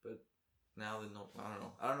 But now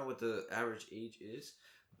I don't know what the average age is,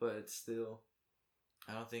 but it's still.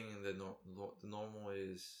 I don't think the normal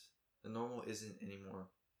isn't anymore.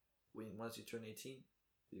 Once you turn 18,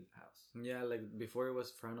 leave the house. Yeah, like before it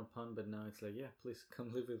was frowned upon, but now it's like, yeah, please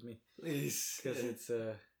come live with me. Please, Because it's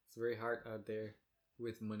very hard out there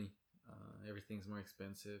with money. Everything's more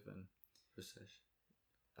expensive, and recession.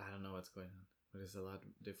 I don't know what's going on, but it's a lot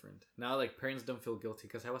different now. Like parents don't feel guilty,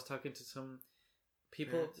 because I was talking to some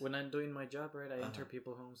people when I'm doing my job, right? I enter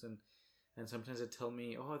people homes, and sometimes they tell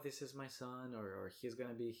me, oh, this is my son, or he's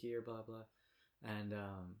gonna be here, blah blah, and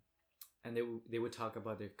they would talk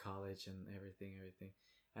about their college and everything,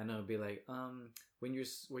 and I would be like, when your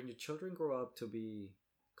children grow up to be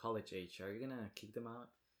college age, are you gonna kick them out?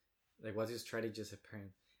 Like, what's your strategy as a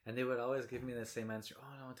parent? And they would always give me the same answer.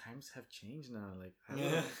 Oh no, times have changed now. Like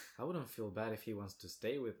I wouldn't feel bad if he wants to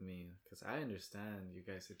stay with me, because I understand you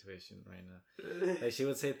guys' situation right now. Like she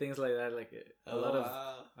would say things like that. Like a lot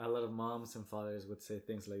of moms and fathers would say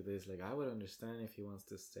things like this. Like, I would understand if he wants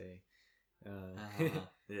to stay.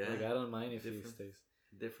 Yeah. Like, I don't mind if he stays.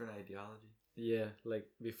 Different ideology. Yeah, like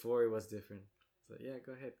before it was different. So yeah,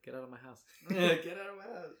 go ahead, get out of my house. Get out of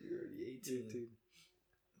my house. You're already 18.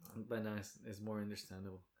 But now it's more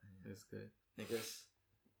understandable. It's good, I guess.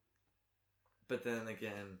 But then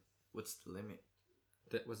again, what's the limit?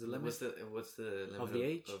 What's the limit? What's the limit of the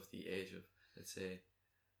age? Of the age of, let's say,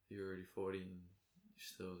 you're already 40 and you're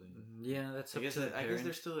still. Yeah, that's. I guess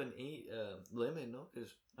there's still an age limit, no?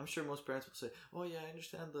 Because I'm sure most parents will say, "Oh yeah, I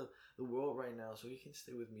understand the world right now, so he can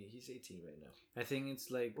stay with me. He's 18 right now." I think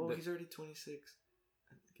it's like. Well, he's already 26.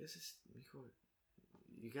 I guess it's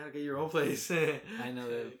you gotta get your own place. I know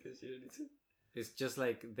that. It's just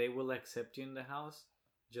like they will accept you in the house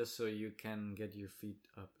just so you can get your feet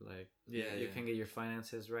up. Like, you can get your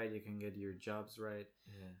finances right, you can get your jobs right.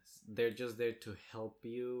 Yeah. They're just there to help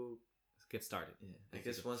you get started. Yeah. I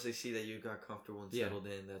guess once they see that you got comfortable and settled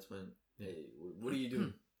in, that's when, hey, what are you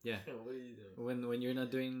doing? Yeah. What are you doing? When you're not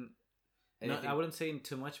doing... No, I wouldn't say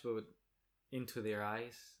too much, but into their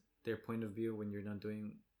eyes, their point of view, when you're not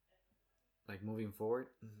doing... like moving forward,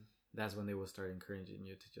 that's when they will start encouraging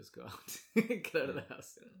you to just go out, get out of the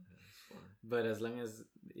house. But as long as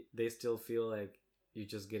they still feel like you're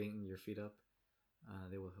just getting your feet up,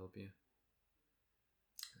 they will help you.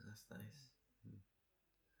 That's nice.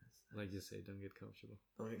 Like you say, don't get comfortable.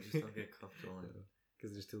 Don't get comfortable.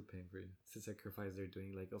 Because they're still paying for you. It's a sacrifice they're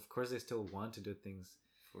doing. Like, of course, they still want to do things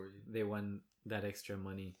for you. They want that extra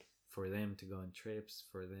money for them to go on trips,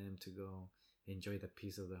 for them to go enjoy the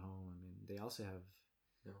peace of the home. I mean, they also have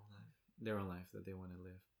their own life that they want to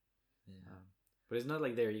live. Yeah. But it's not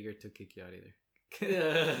like they're eager to kick you out either.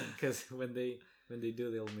 Because when they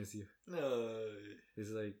do, they'll miss you. No.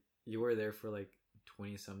 It's like you were there for like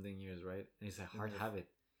 20 something years, right? And it's a hard habit.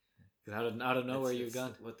 Because I don't know where you've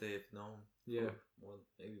gone. What they've known. Yeah.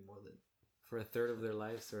 Maybe more than. For a third of their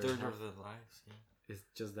lives. Or of their lives, yeah. It's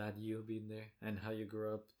just that you being there and how you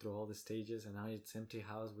grew up through all the stages and how it's empty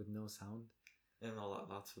house with no sound. And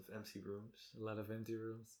lots of empty rooms. A lot of empty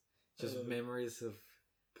rooms. Just memories of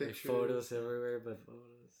pictures, photos everywhere, but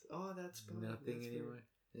oh, that's nothing anymore.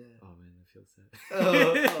 Yeah. Oh man, I feel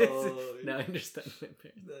sad. Now I understand my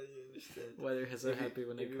parents. Now you understand. Why they're so happy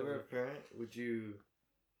when I come. If you were a parent, would you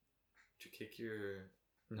kick your?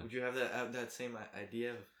 No. Would you have that same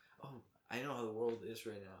idea of, oh, I know how the world is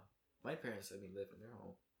right now. My parents let me live in their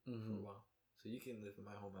home for a while, so you can live in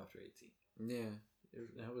my home after 18.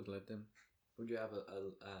 Yeah, I would let them. Would you have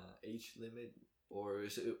a age limit, or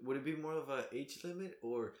would it be more of a age limit,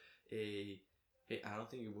 or hey, I don't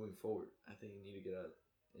think you're moving forward. I think you need to get out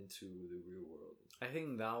into the real world. I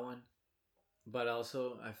think that one, but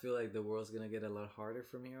also I feel like the world's gonna get a lot harder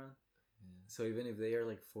from here on. Yeah. So even if they are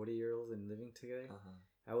like 40-year-olds and living together,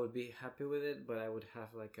 I would be happy with it. But I would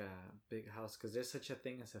have like a big house, because there's such a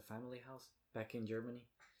thing as a family house back in Germany.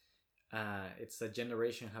 It's a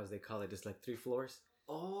generation house, they call it. It's like 3 floors.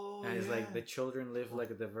 Oh, and it's like the children live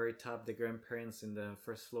like at the very top, the grandparents in the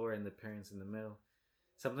first floor, and the parents in the middle.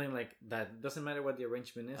 Something like that. Doesn't matter what the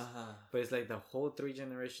arrangement is, but it's like the whole 3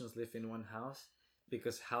 generations live in one house,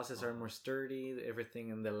 because houses are more sturdy, everything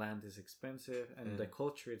in the land is expensive, and the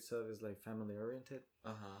culture itself is like family oriented.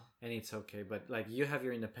 And it's okay, but like you have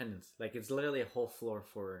your independence. Like it's literally a whole floor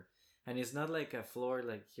for, and it's not like a floor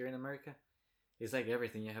like here in America. It's like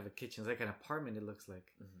everything. You have a kitchen. It's like an apartment. It looks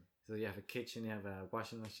like. So you have a kitchen, you have a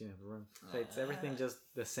washing machine, you have a room. So it's everything just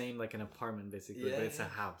the same, like an apartment basically, but it's a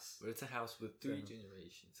house. But it's a house with 3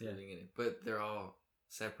 generations living in it. But they're all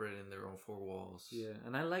separate in their own 4 walls. Yeah,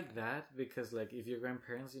 and I like that because like if your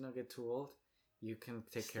grandparents, get too old, you can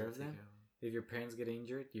take care of them. If your parents get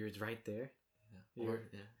injured, you're right there.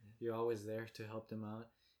 You're always there to help them out.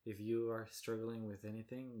 If you are struggling with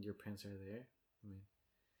anything, your parents are there. I mean,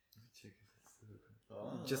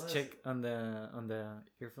 just check on the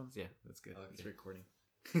earphones. Yeah, that's good. Okay. It's recording.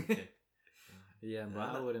 Okay. Yeah,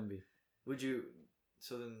 but I wouldn't be. Would you?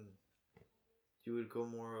 So then, you would go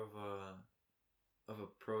more of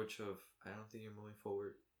approach of I don't think you're moving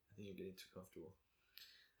forward. I think you're getting too comfortable.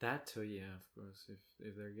 That too, yeah, of course.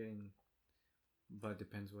 If they're getting, but it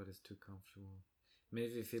depends what is too comfortable.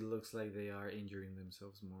 Maybe if it looks like they are injuring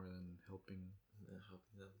themselves more than helping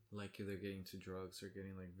them. Like if they're getting to drugs or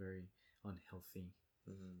getting like very unhealthy,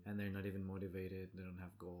 and they're not even motivated, they don't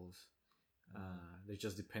have goals, they're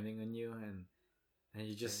just depending on you, and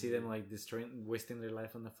you just see them like wasting their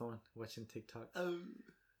life on the phone watching TikTok.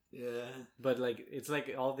 But like it's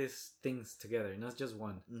like all these things together, not just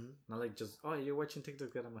one. Not like just you're watching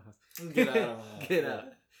TikTok, get out of my house, get out. Get out.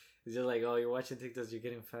 It's just like you're watching TikToks, you're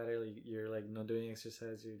getting fatter, you're like not doing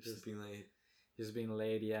exercise, you're just being late. Just being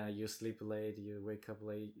late, yeah. You sleep late, you wake up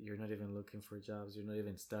late. You're not even looking for jobs. You're not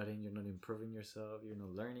even studying. You're not improving yourself. You're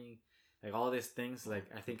not learning. Like all these things. Like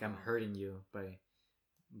I think I'm hurting you by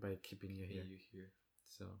keeping you here.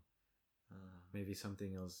 So maybe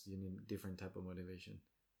something else. You need different type of motivation.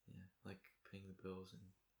 Yeah, like paying the bills and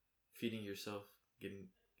feeding yourself, getting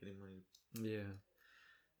money. Yeah.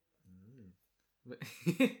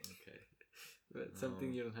 Okay. But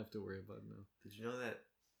something you don't have to worry about now. Did you know that?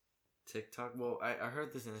 TikTok. Well, I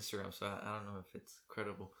heard this on Instagram, so I don't know if it's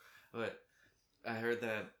credible, but I heard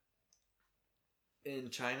that in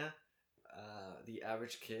China, the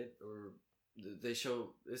average kid, or they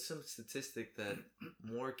show there's some statistic that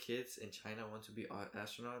more kids in China want to be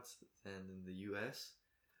astronauts than in the U.S.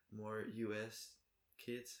 More U.S.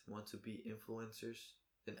 kids want to be influencers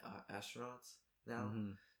than astronauts now.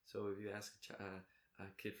 So if you ask a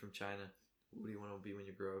kid from China, what do you want to be when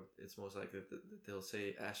you grow up? It's most likely that they'll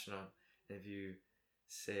say astronaut. And if you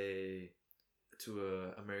say to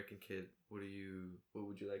a American kid, what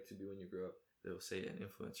would you like to be when you grow up? They'll say an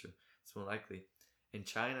influencer. It's more likely. In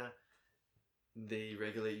China, they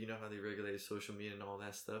regulate. You know how they regulate social media and all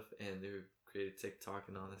that stuff, and they created TikTok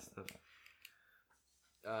and all that stuff.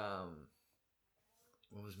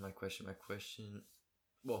 What was my question?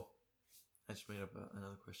 Well, I just made up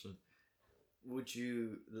another question. Would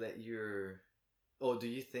you let do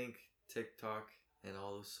you think TikTok and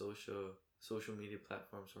all those social media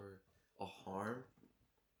platforms are a harm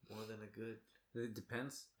more than a good? It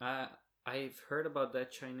depends. I've heard about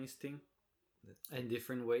that Chinese thing in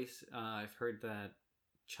different ways. I've heard that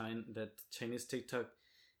Chinese TikTok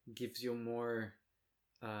gives you more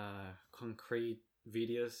concrete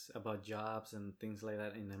videos about jobs and things like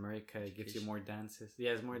that. In America, it gives you more dances.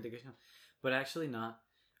 Yeah, it's more educational. But actually not.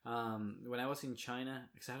 When I was in China,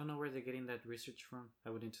 because I don't know where they're getting that research from, I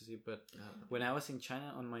would need to see. But when I was in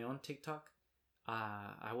China on my own TikTok,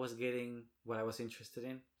 I was getting what I was interested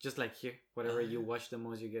in, just like here. Whatever you watch the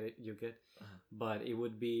most, you get. But it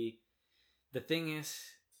would be, the thing is,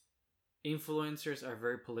 influencers are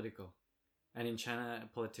very political, and in China,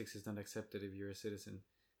 politics is not accepted if you're a citizen.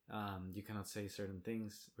 You cannot say certain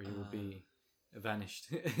things, or you will be vanished.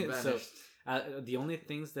 So the only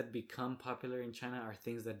things that become popular in China are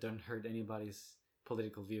things that don't hurt anybody's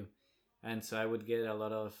political view. And so I would get a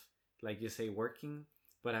lot of, like you say, working,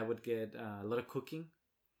 but I would get a lot of cooking,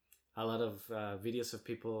 a lot of videos of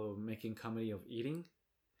people making comedy of eating,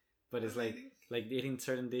 but it's like eating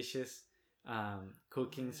certain dishes,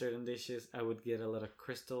 cooking certain dishes. I would get a lot of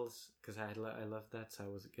crystals because I love that. So I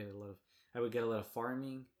would get a lot of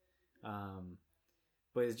farming,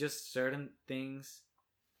 but it's just certain things.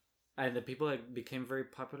 And the people that became very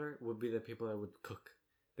popular would be the people that would cook.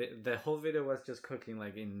 The whole video was just cooking,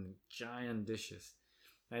 like in giant dishes,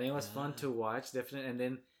 and it was fun to watch, definitely. And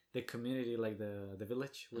then the community, like the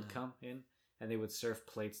village, would come in, and they would serve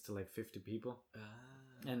plates to like 50 people.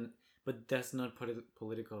 But that's not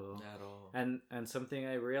political at all. And something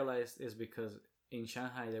I realized is because in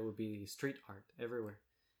Shanghai there would be street art everywhere.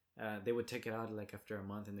 They would take it out like after a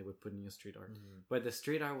month, and they would put new street art. But the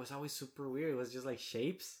street art was always super weird. It was just like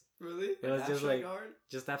shapes. Really? It was just Abstract like art?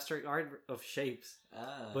 just abstract art of shapes,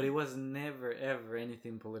 Ah. but it was never ever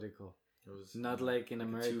anything political. It was Not like in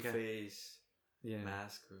America. Two-Face Yeah,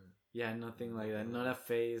 mask or yeah, nothing like that. Nothing Not like a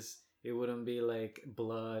face. It wouldn't be like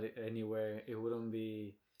blood anywhere. It wouldn't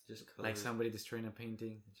be just colors. like somebody destroying a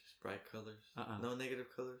painting. Just bright colors. Uh-uh. No negative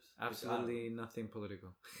colors. Absolutely nothing political.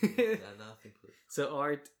 Yeah, nothing political. So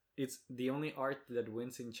art, it's the only art that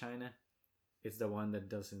wins in China. It's the one that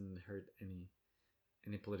doesn't hurt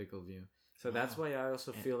any political view. So that's Wow. why I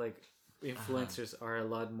also feel like influencers are a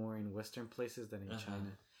lot more in Western places than in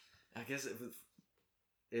China. I guess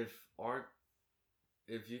if art,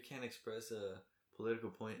 if you can't express a political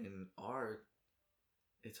point in art,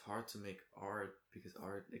 it's hard to make art because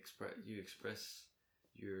art you express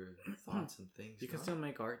your thoughts and things. You can no? still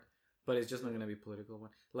make art, but it's just not going to be political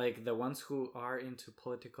one. Like the ones who are into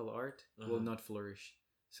political art will not flourish,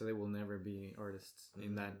 so they will never be artists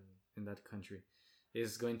in that country.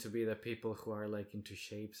 It's going to be the people who are like into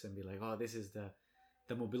shapes and be like, oh, this is the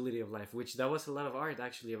mobility of life. Which that was a lot of art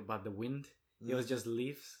actually about the wind. It was just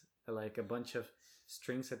leaves, like a bunch of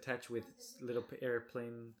strings attached with little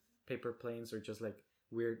paper planes, or just like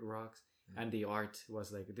weird rocks. And the art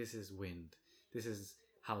was like, this is wind. This is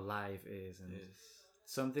how life is, and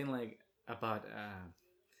something like about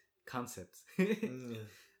concepts.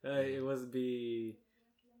 It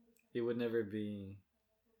would never be.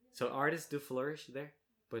 So artists do flourish there,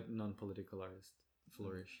 but non-political artists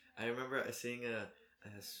flourish. I remember seeing a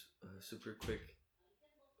super quick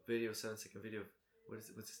video, 7-second video. What's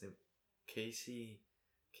his name? Casey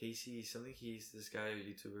something. He's this guy, a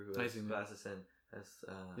YouTuber who has glasses and has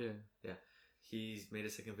He's made a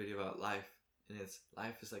second video about life, and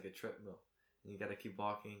life is like a treadmill, and you gotta keep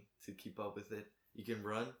walking to keep up with it. You can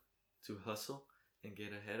run to hustle and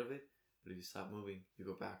get ahead of it, but if you stop moving, you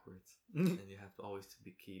go backwards, and you have to always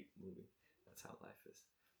keep moving. That's how life is.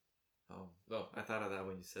 Oh, I thought of that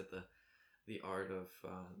when you said the art of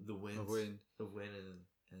the wind,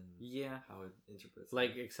 and yeah, how it interprets.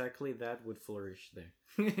 Like exactly that would flourish there.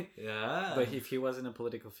 Yeah, but if he wasn't a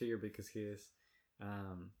political figure, because he is,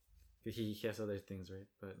 he has other things, right?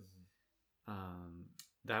 But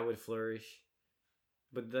that would flourish.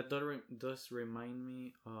 But that does remind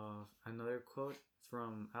me of another quote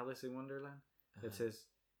from Alice in Wonderland that says,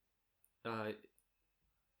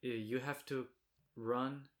 you have to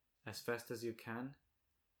run as fast as you can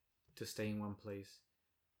to stay in one place,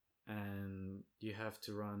 and you have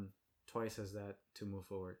to run twice as that to move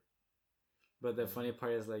forward. But the funny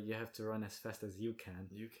part is, like, you have to run as fast as you can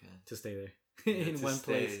to stay there in one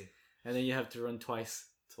place, and then you have to run twice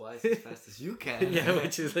as fast as you can. Yeah,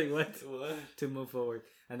 which is like what to move forward.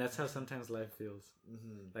 And that's how sometimes life feels.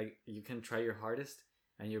 Like you can try your hardest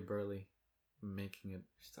and you're barely making it.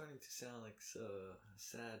 You're starting to sound like a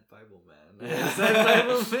sad Bible man. Sad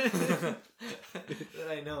Bible man that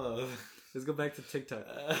I know of. Let's go back to TikTok,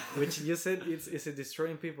 which you said it's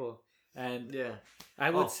destroying people. And yeah, I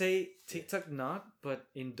would say TikTok not, but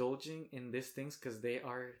indulging in these things because they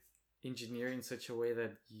are engineered in such a way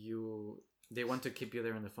that they want to keep you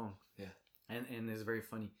there on the phone. Yeah. And it's very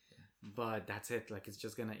funny. Yeah. But that's it. Like, it's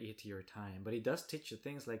just going to eat your time. But it does teach you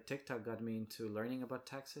things. Like, TikTok got me into learning about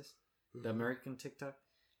taxes. The American TikTok.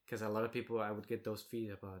 Because a lot of people, I would get those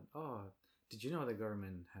feeds about, oh, did you know the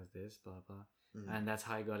government has this, blah, blah. And that's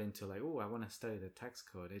how I got into, like, oh, I want to study the tax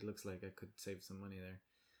code. It looks like I could save some money there.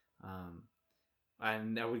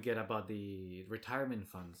 And I would get about the retirement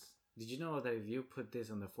funds. Did you know that if you put this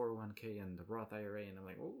on the 401k and the Roth IRA, and I'm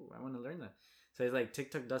like, oh, I want to learn that. So it's like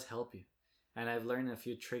TikTok does help you. And I've learned a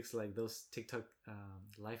few tricks like those TikTok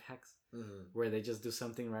life hacks where they just do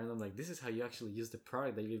something random. Like, this is how you actually use the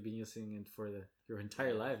product that you've been using it for your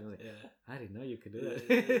entire life. And I'm like, I didn't know you could do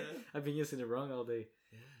that. Yeah. I've been using it wrong all day.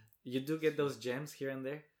 Yeah. You do get those gems here and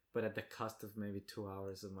there, but at the cost of maybe 2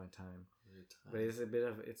 hours of my time. But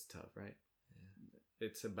it's tough, right? Yeah.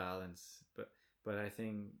 It's a balance. But I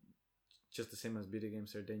think just the same as video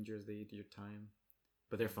games are dangerous, they eat your time.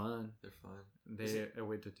 But they're fun. They're a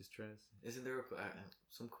way to distress. Isn't there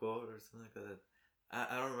some quote or something like that?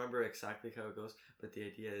 I don't remember exactly how it goes, but the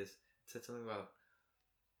idea is, it said something about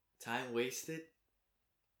time wasted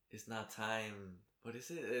is not time. What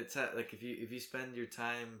is it? It's like if you spend your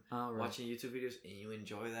time watching YouTube videos and you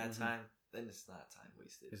enjoy that time, then it's not time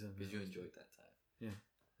wasted because you enjoyed that time. Yeah.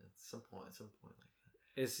 At some point like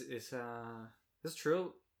that. It's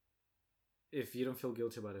true. If you don't feel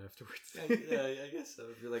guilty about it afterwards. I guess so.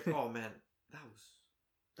 If you're like, oh man,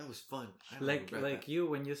 that was fun. Like you,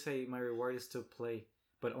 when you say my reward is to play,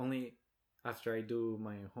 but only after I do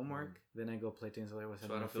my homework, then I go play things. Otherwise, I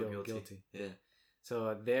don't feel guilty. Yeah.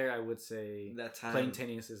 So there, I would say That time. playing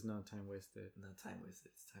tennis is not time wasted. Not time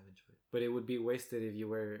wasted. It's time enjoyed. But it would be wasted if you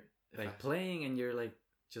were If like I- playing and you're like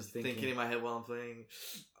just Thinking in my head while I'm playing.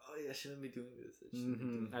 Oh yeah, I shouldn't be doing this. I shouldn't be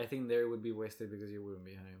doing I think there would be wasted because you wouldn't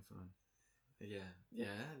be having fun. Yeah. Yeah.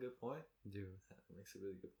 Good point. Dude. That makes a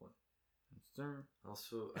really good point. Sir.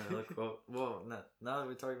 Also, another quote. Well, not now that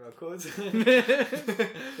we're talking about quotes. I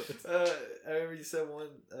remember you said one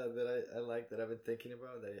that I like that I've been thinking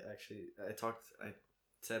about. That I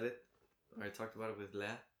said it, or I talked about it with Lea,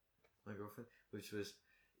 my girlfriend, which was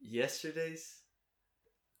yesterday's.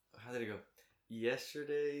 How did it go?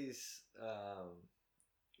 Yesterday's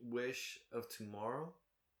wish of tomorrow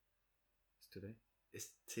It's today. is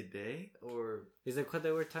today, or Is that what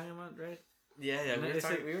they were talking about, right? yeah. No,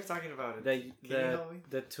 We were talking about it. The Can you help me?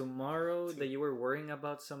 the tomorrow that you were worrying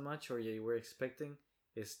about so much or you were expecting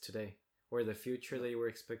is today, or the future that you were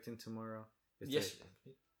expecting tomorrow is Yesterday.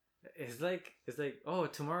 today. It's like oh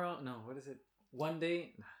tomorrow. No, what is it? One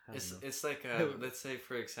day. I don't know. It's like let's say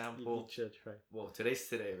for example. You should try. Well, today's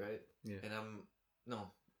today, right? Yeah. And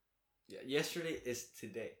yesterday is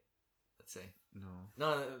today. Let's say.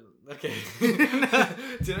 No. Okay.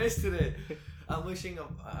 Today's today. I'm wishing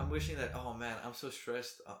that. Oh man, I'm so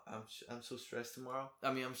stressed. I'm so stressed tomorrow.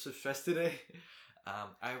 I'm so stressed today.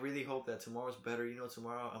 I really hope that tomorrow's better.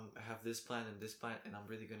 Tomorrow I have this plan, and I'm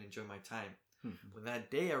really gonna enjoy my time. When that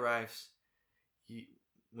day arrives,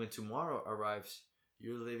 when tomorrow arrives,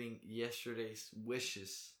 you're living yesterday's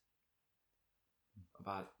wishes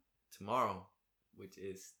about tomorrow, which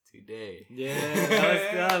is today. Yeah,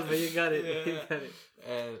 that was but you got it. Yeah. You got it.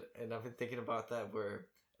 And I've been thinking about that where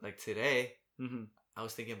like today, Mm-hmm. I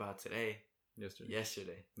was thinking about today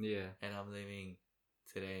yesterday, Yeah. and I'm living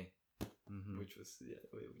today, Mm-hmm. which was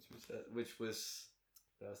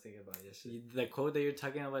what I was thinking about yesterday. The quote that you're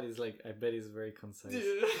talking about is like I bet it's very concise.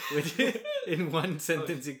 Yeah. Which in one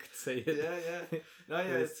sentence you could say it. Yeah. No,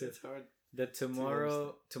 yeah, it's hard. That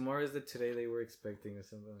tomorrow is the today they were expecting or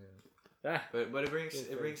something like that. But it brings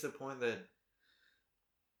It's the point that,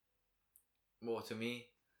 well, to me,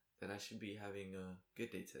 that I should be having a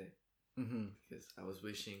good day today Mm-hmm. because I was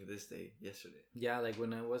wishing this day yesterday. Yeah, like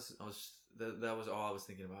when I was. That was all I was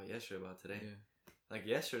thinking about yesterday about today. Yeah. Like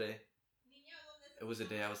yesterday, it was a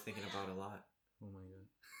day I was thinking about a lot. Oh my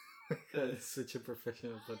god. It's such a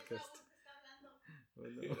professional podcast. Oh,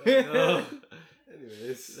 No.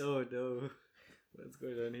 Anyways. Oh no. What's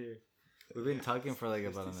going on here? We've been talking for like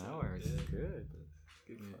about an hour. It's good.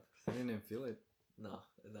 Good. I didn't even feel it. No.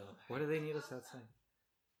 Why do they need us outside?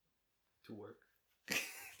 To work.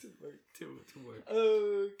 To work.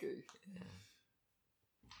 Okay.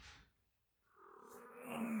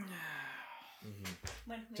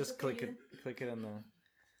 Just click it on the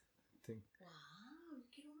thing. Wow, yo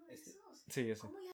quiero uno de esos. Sí, eso.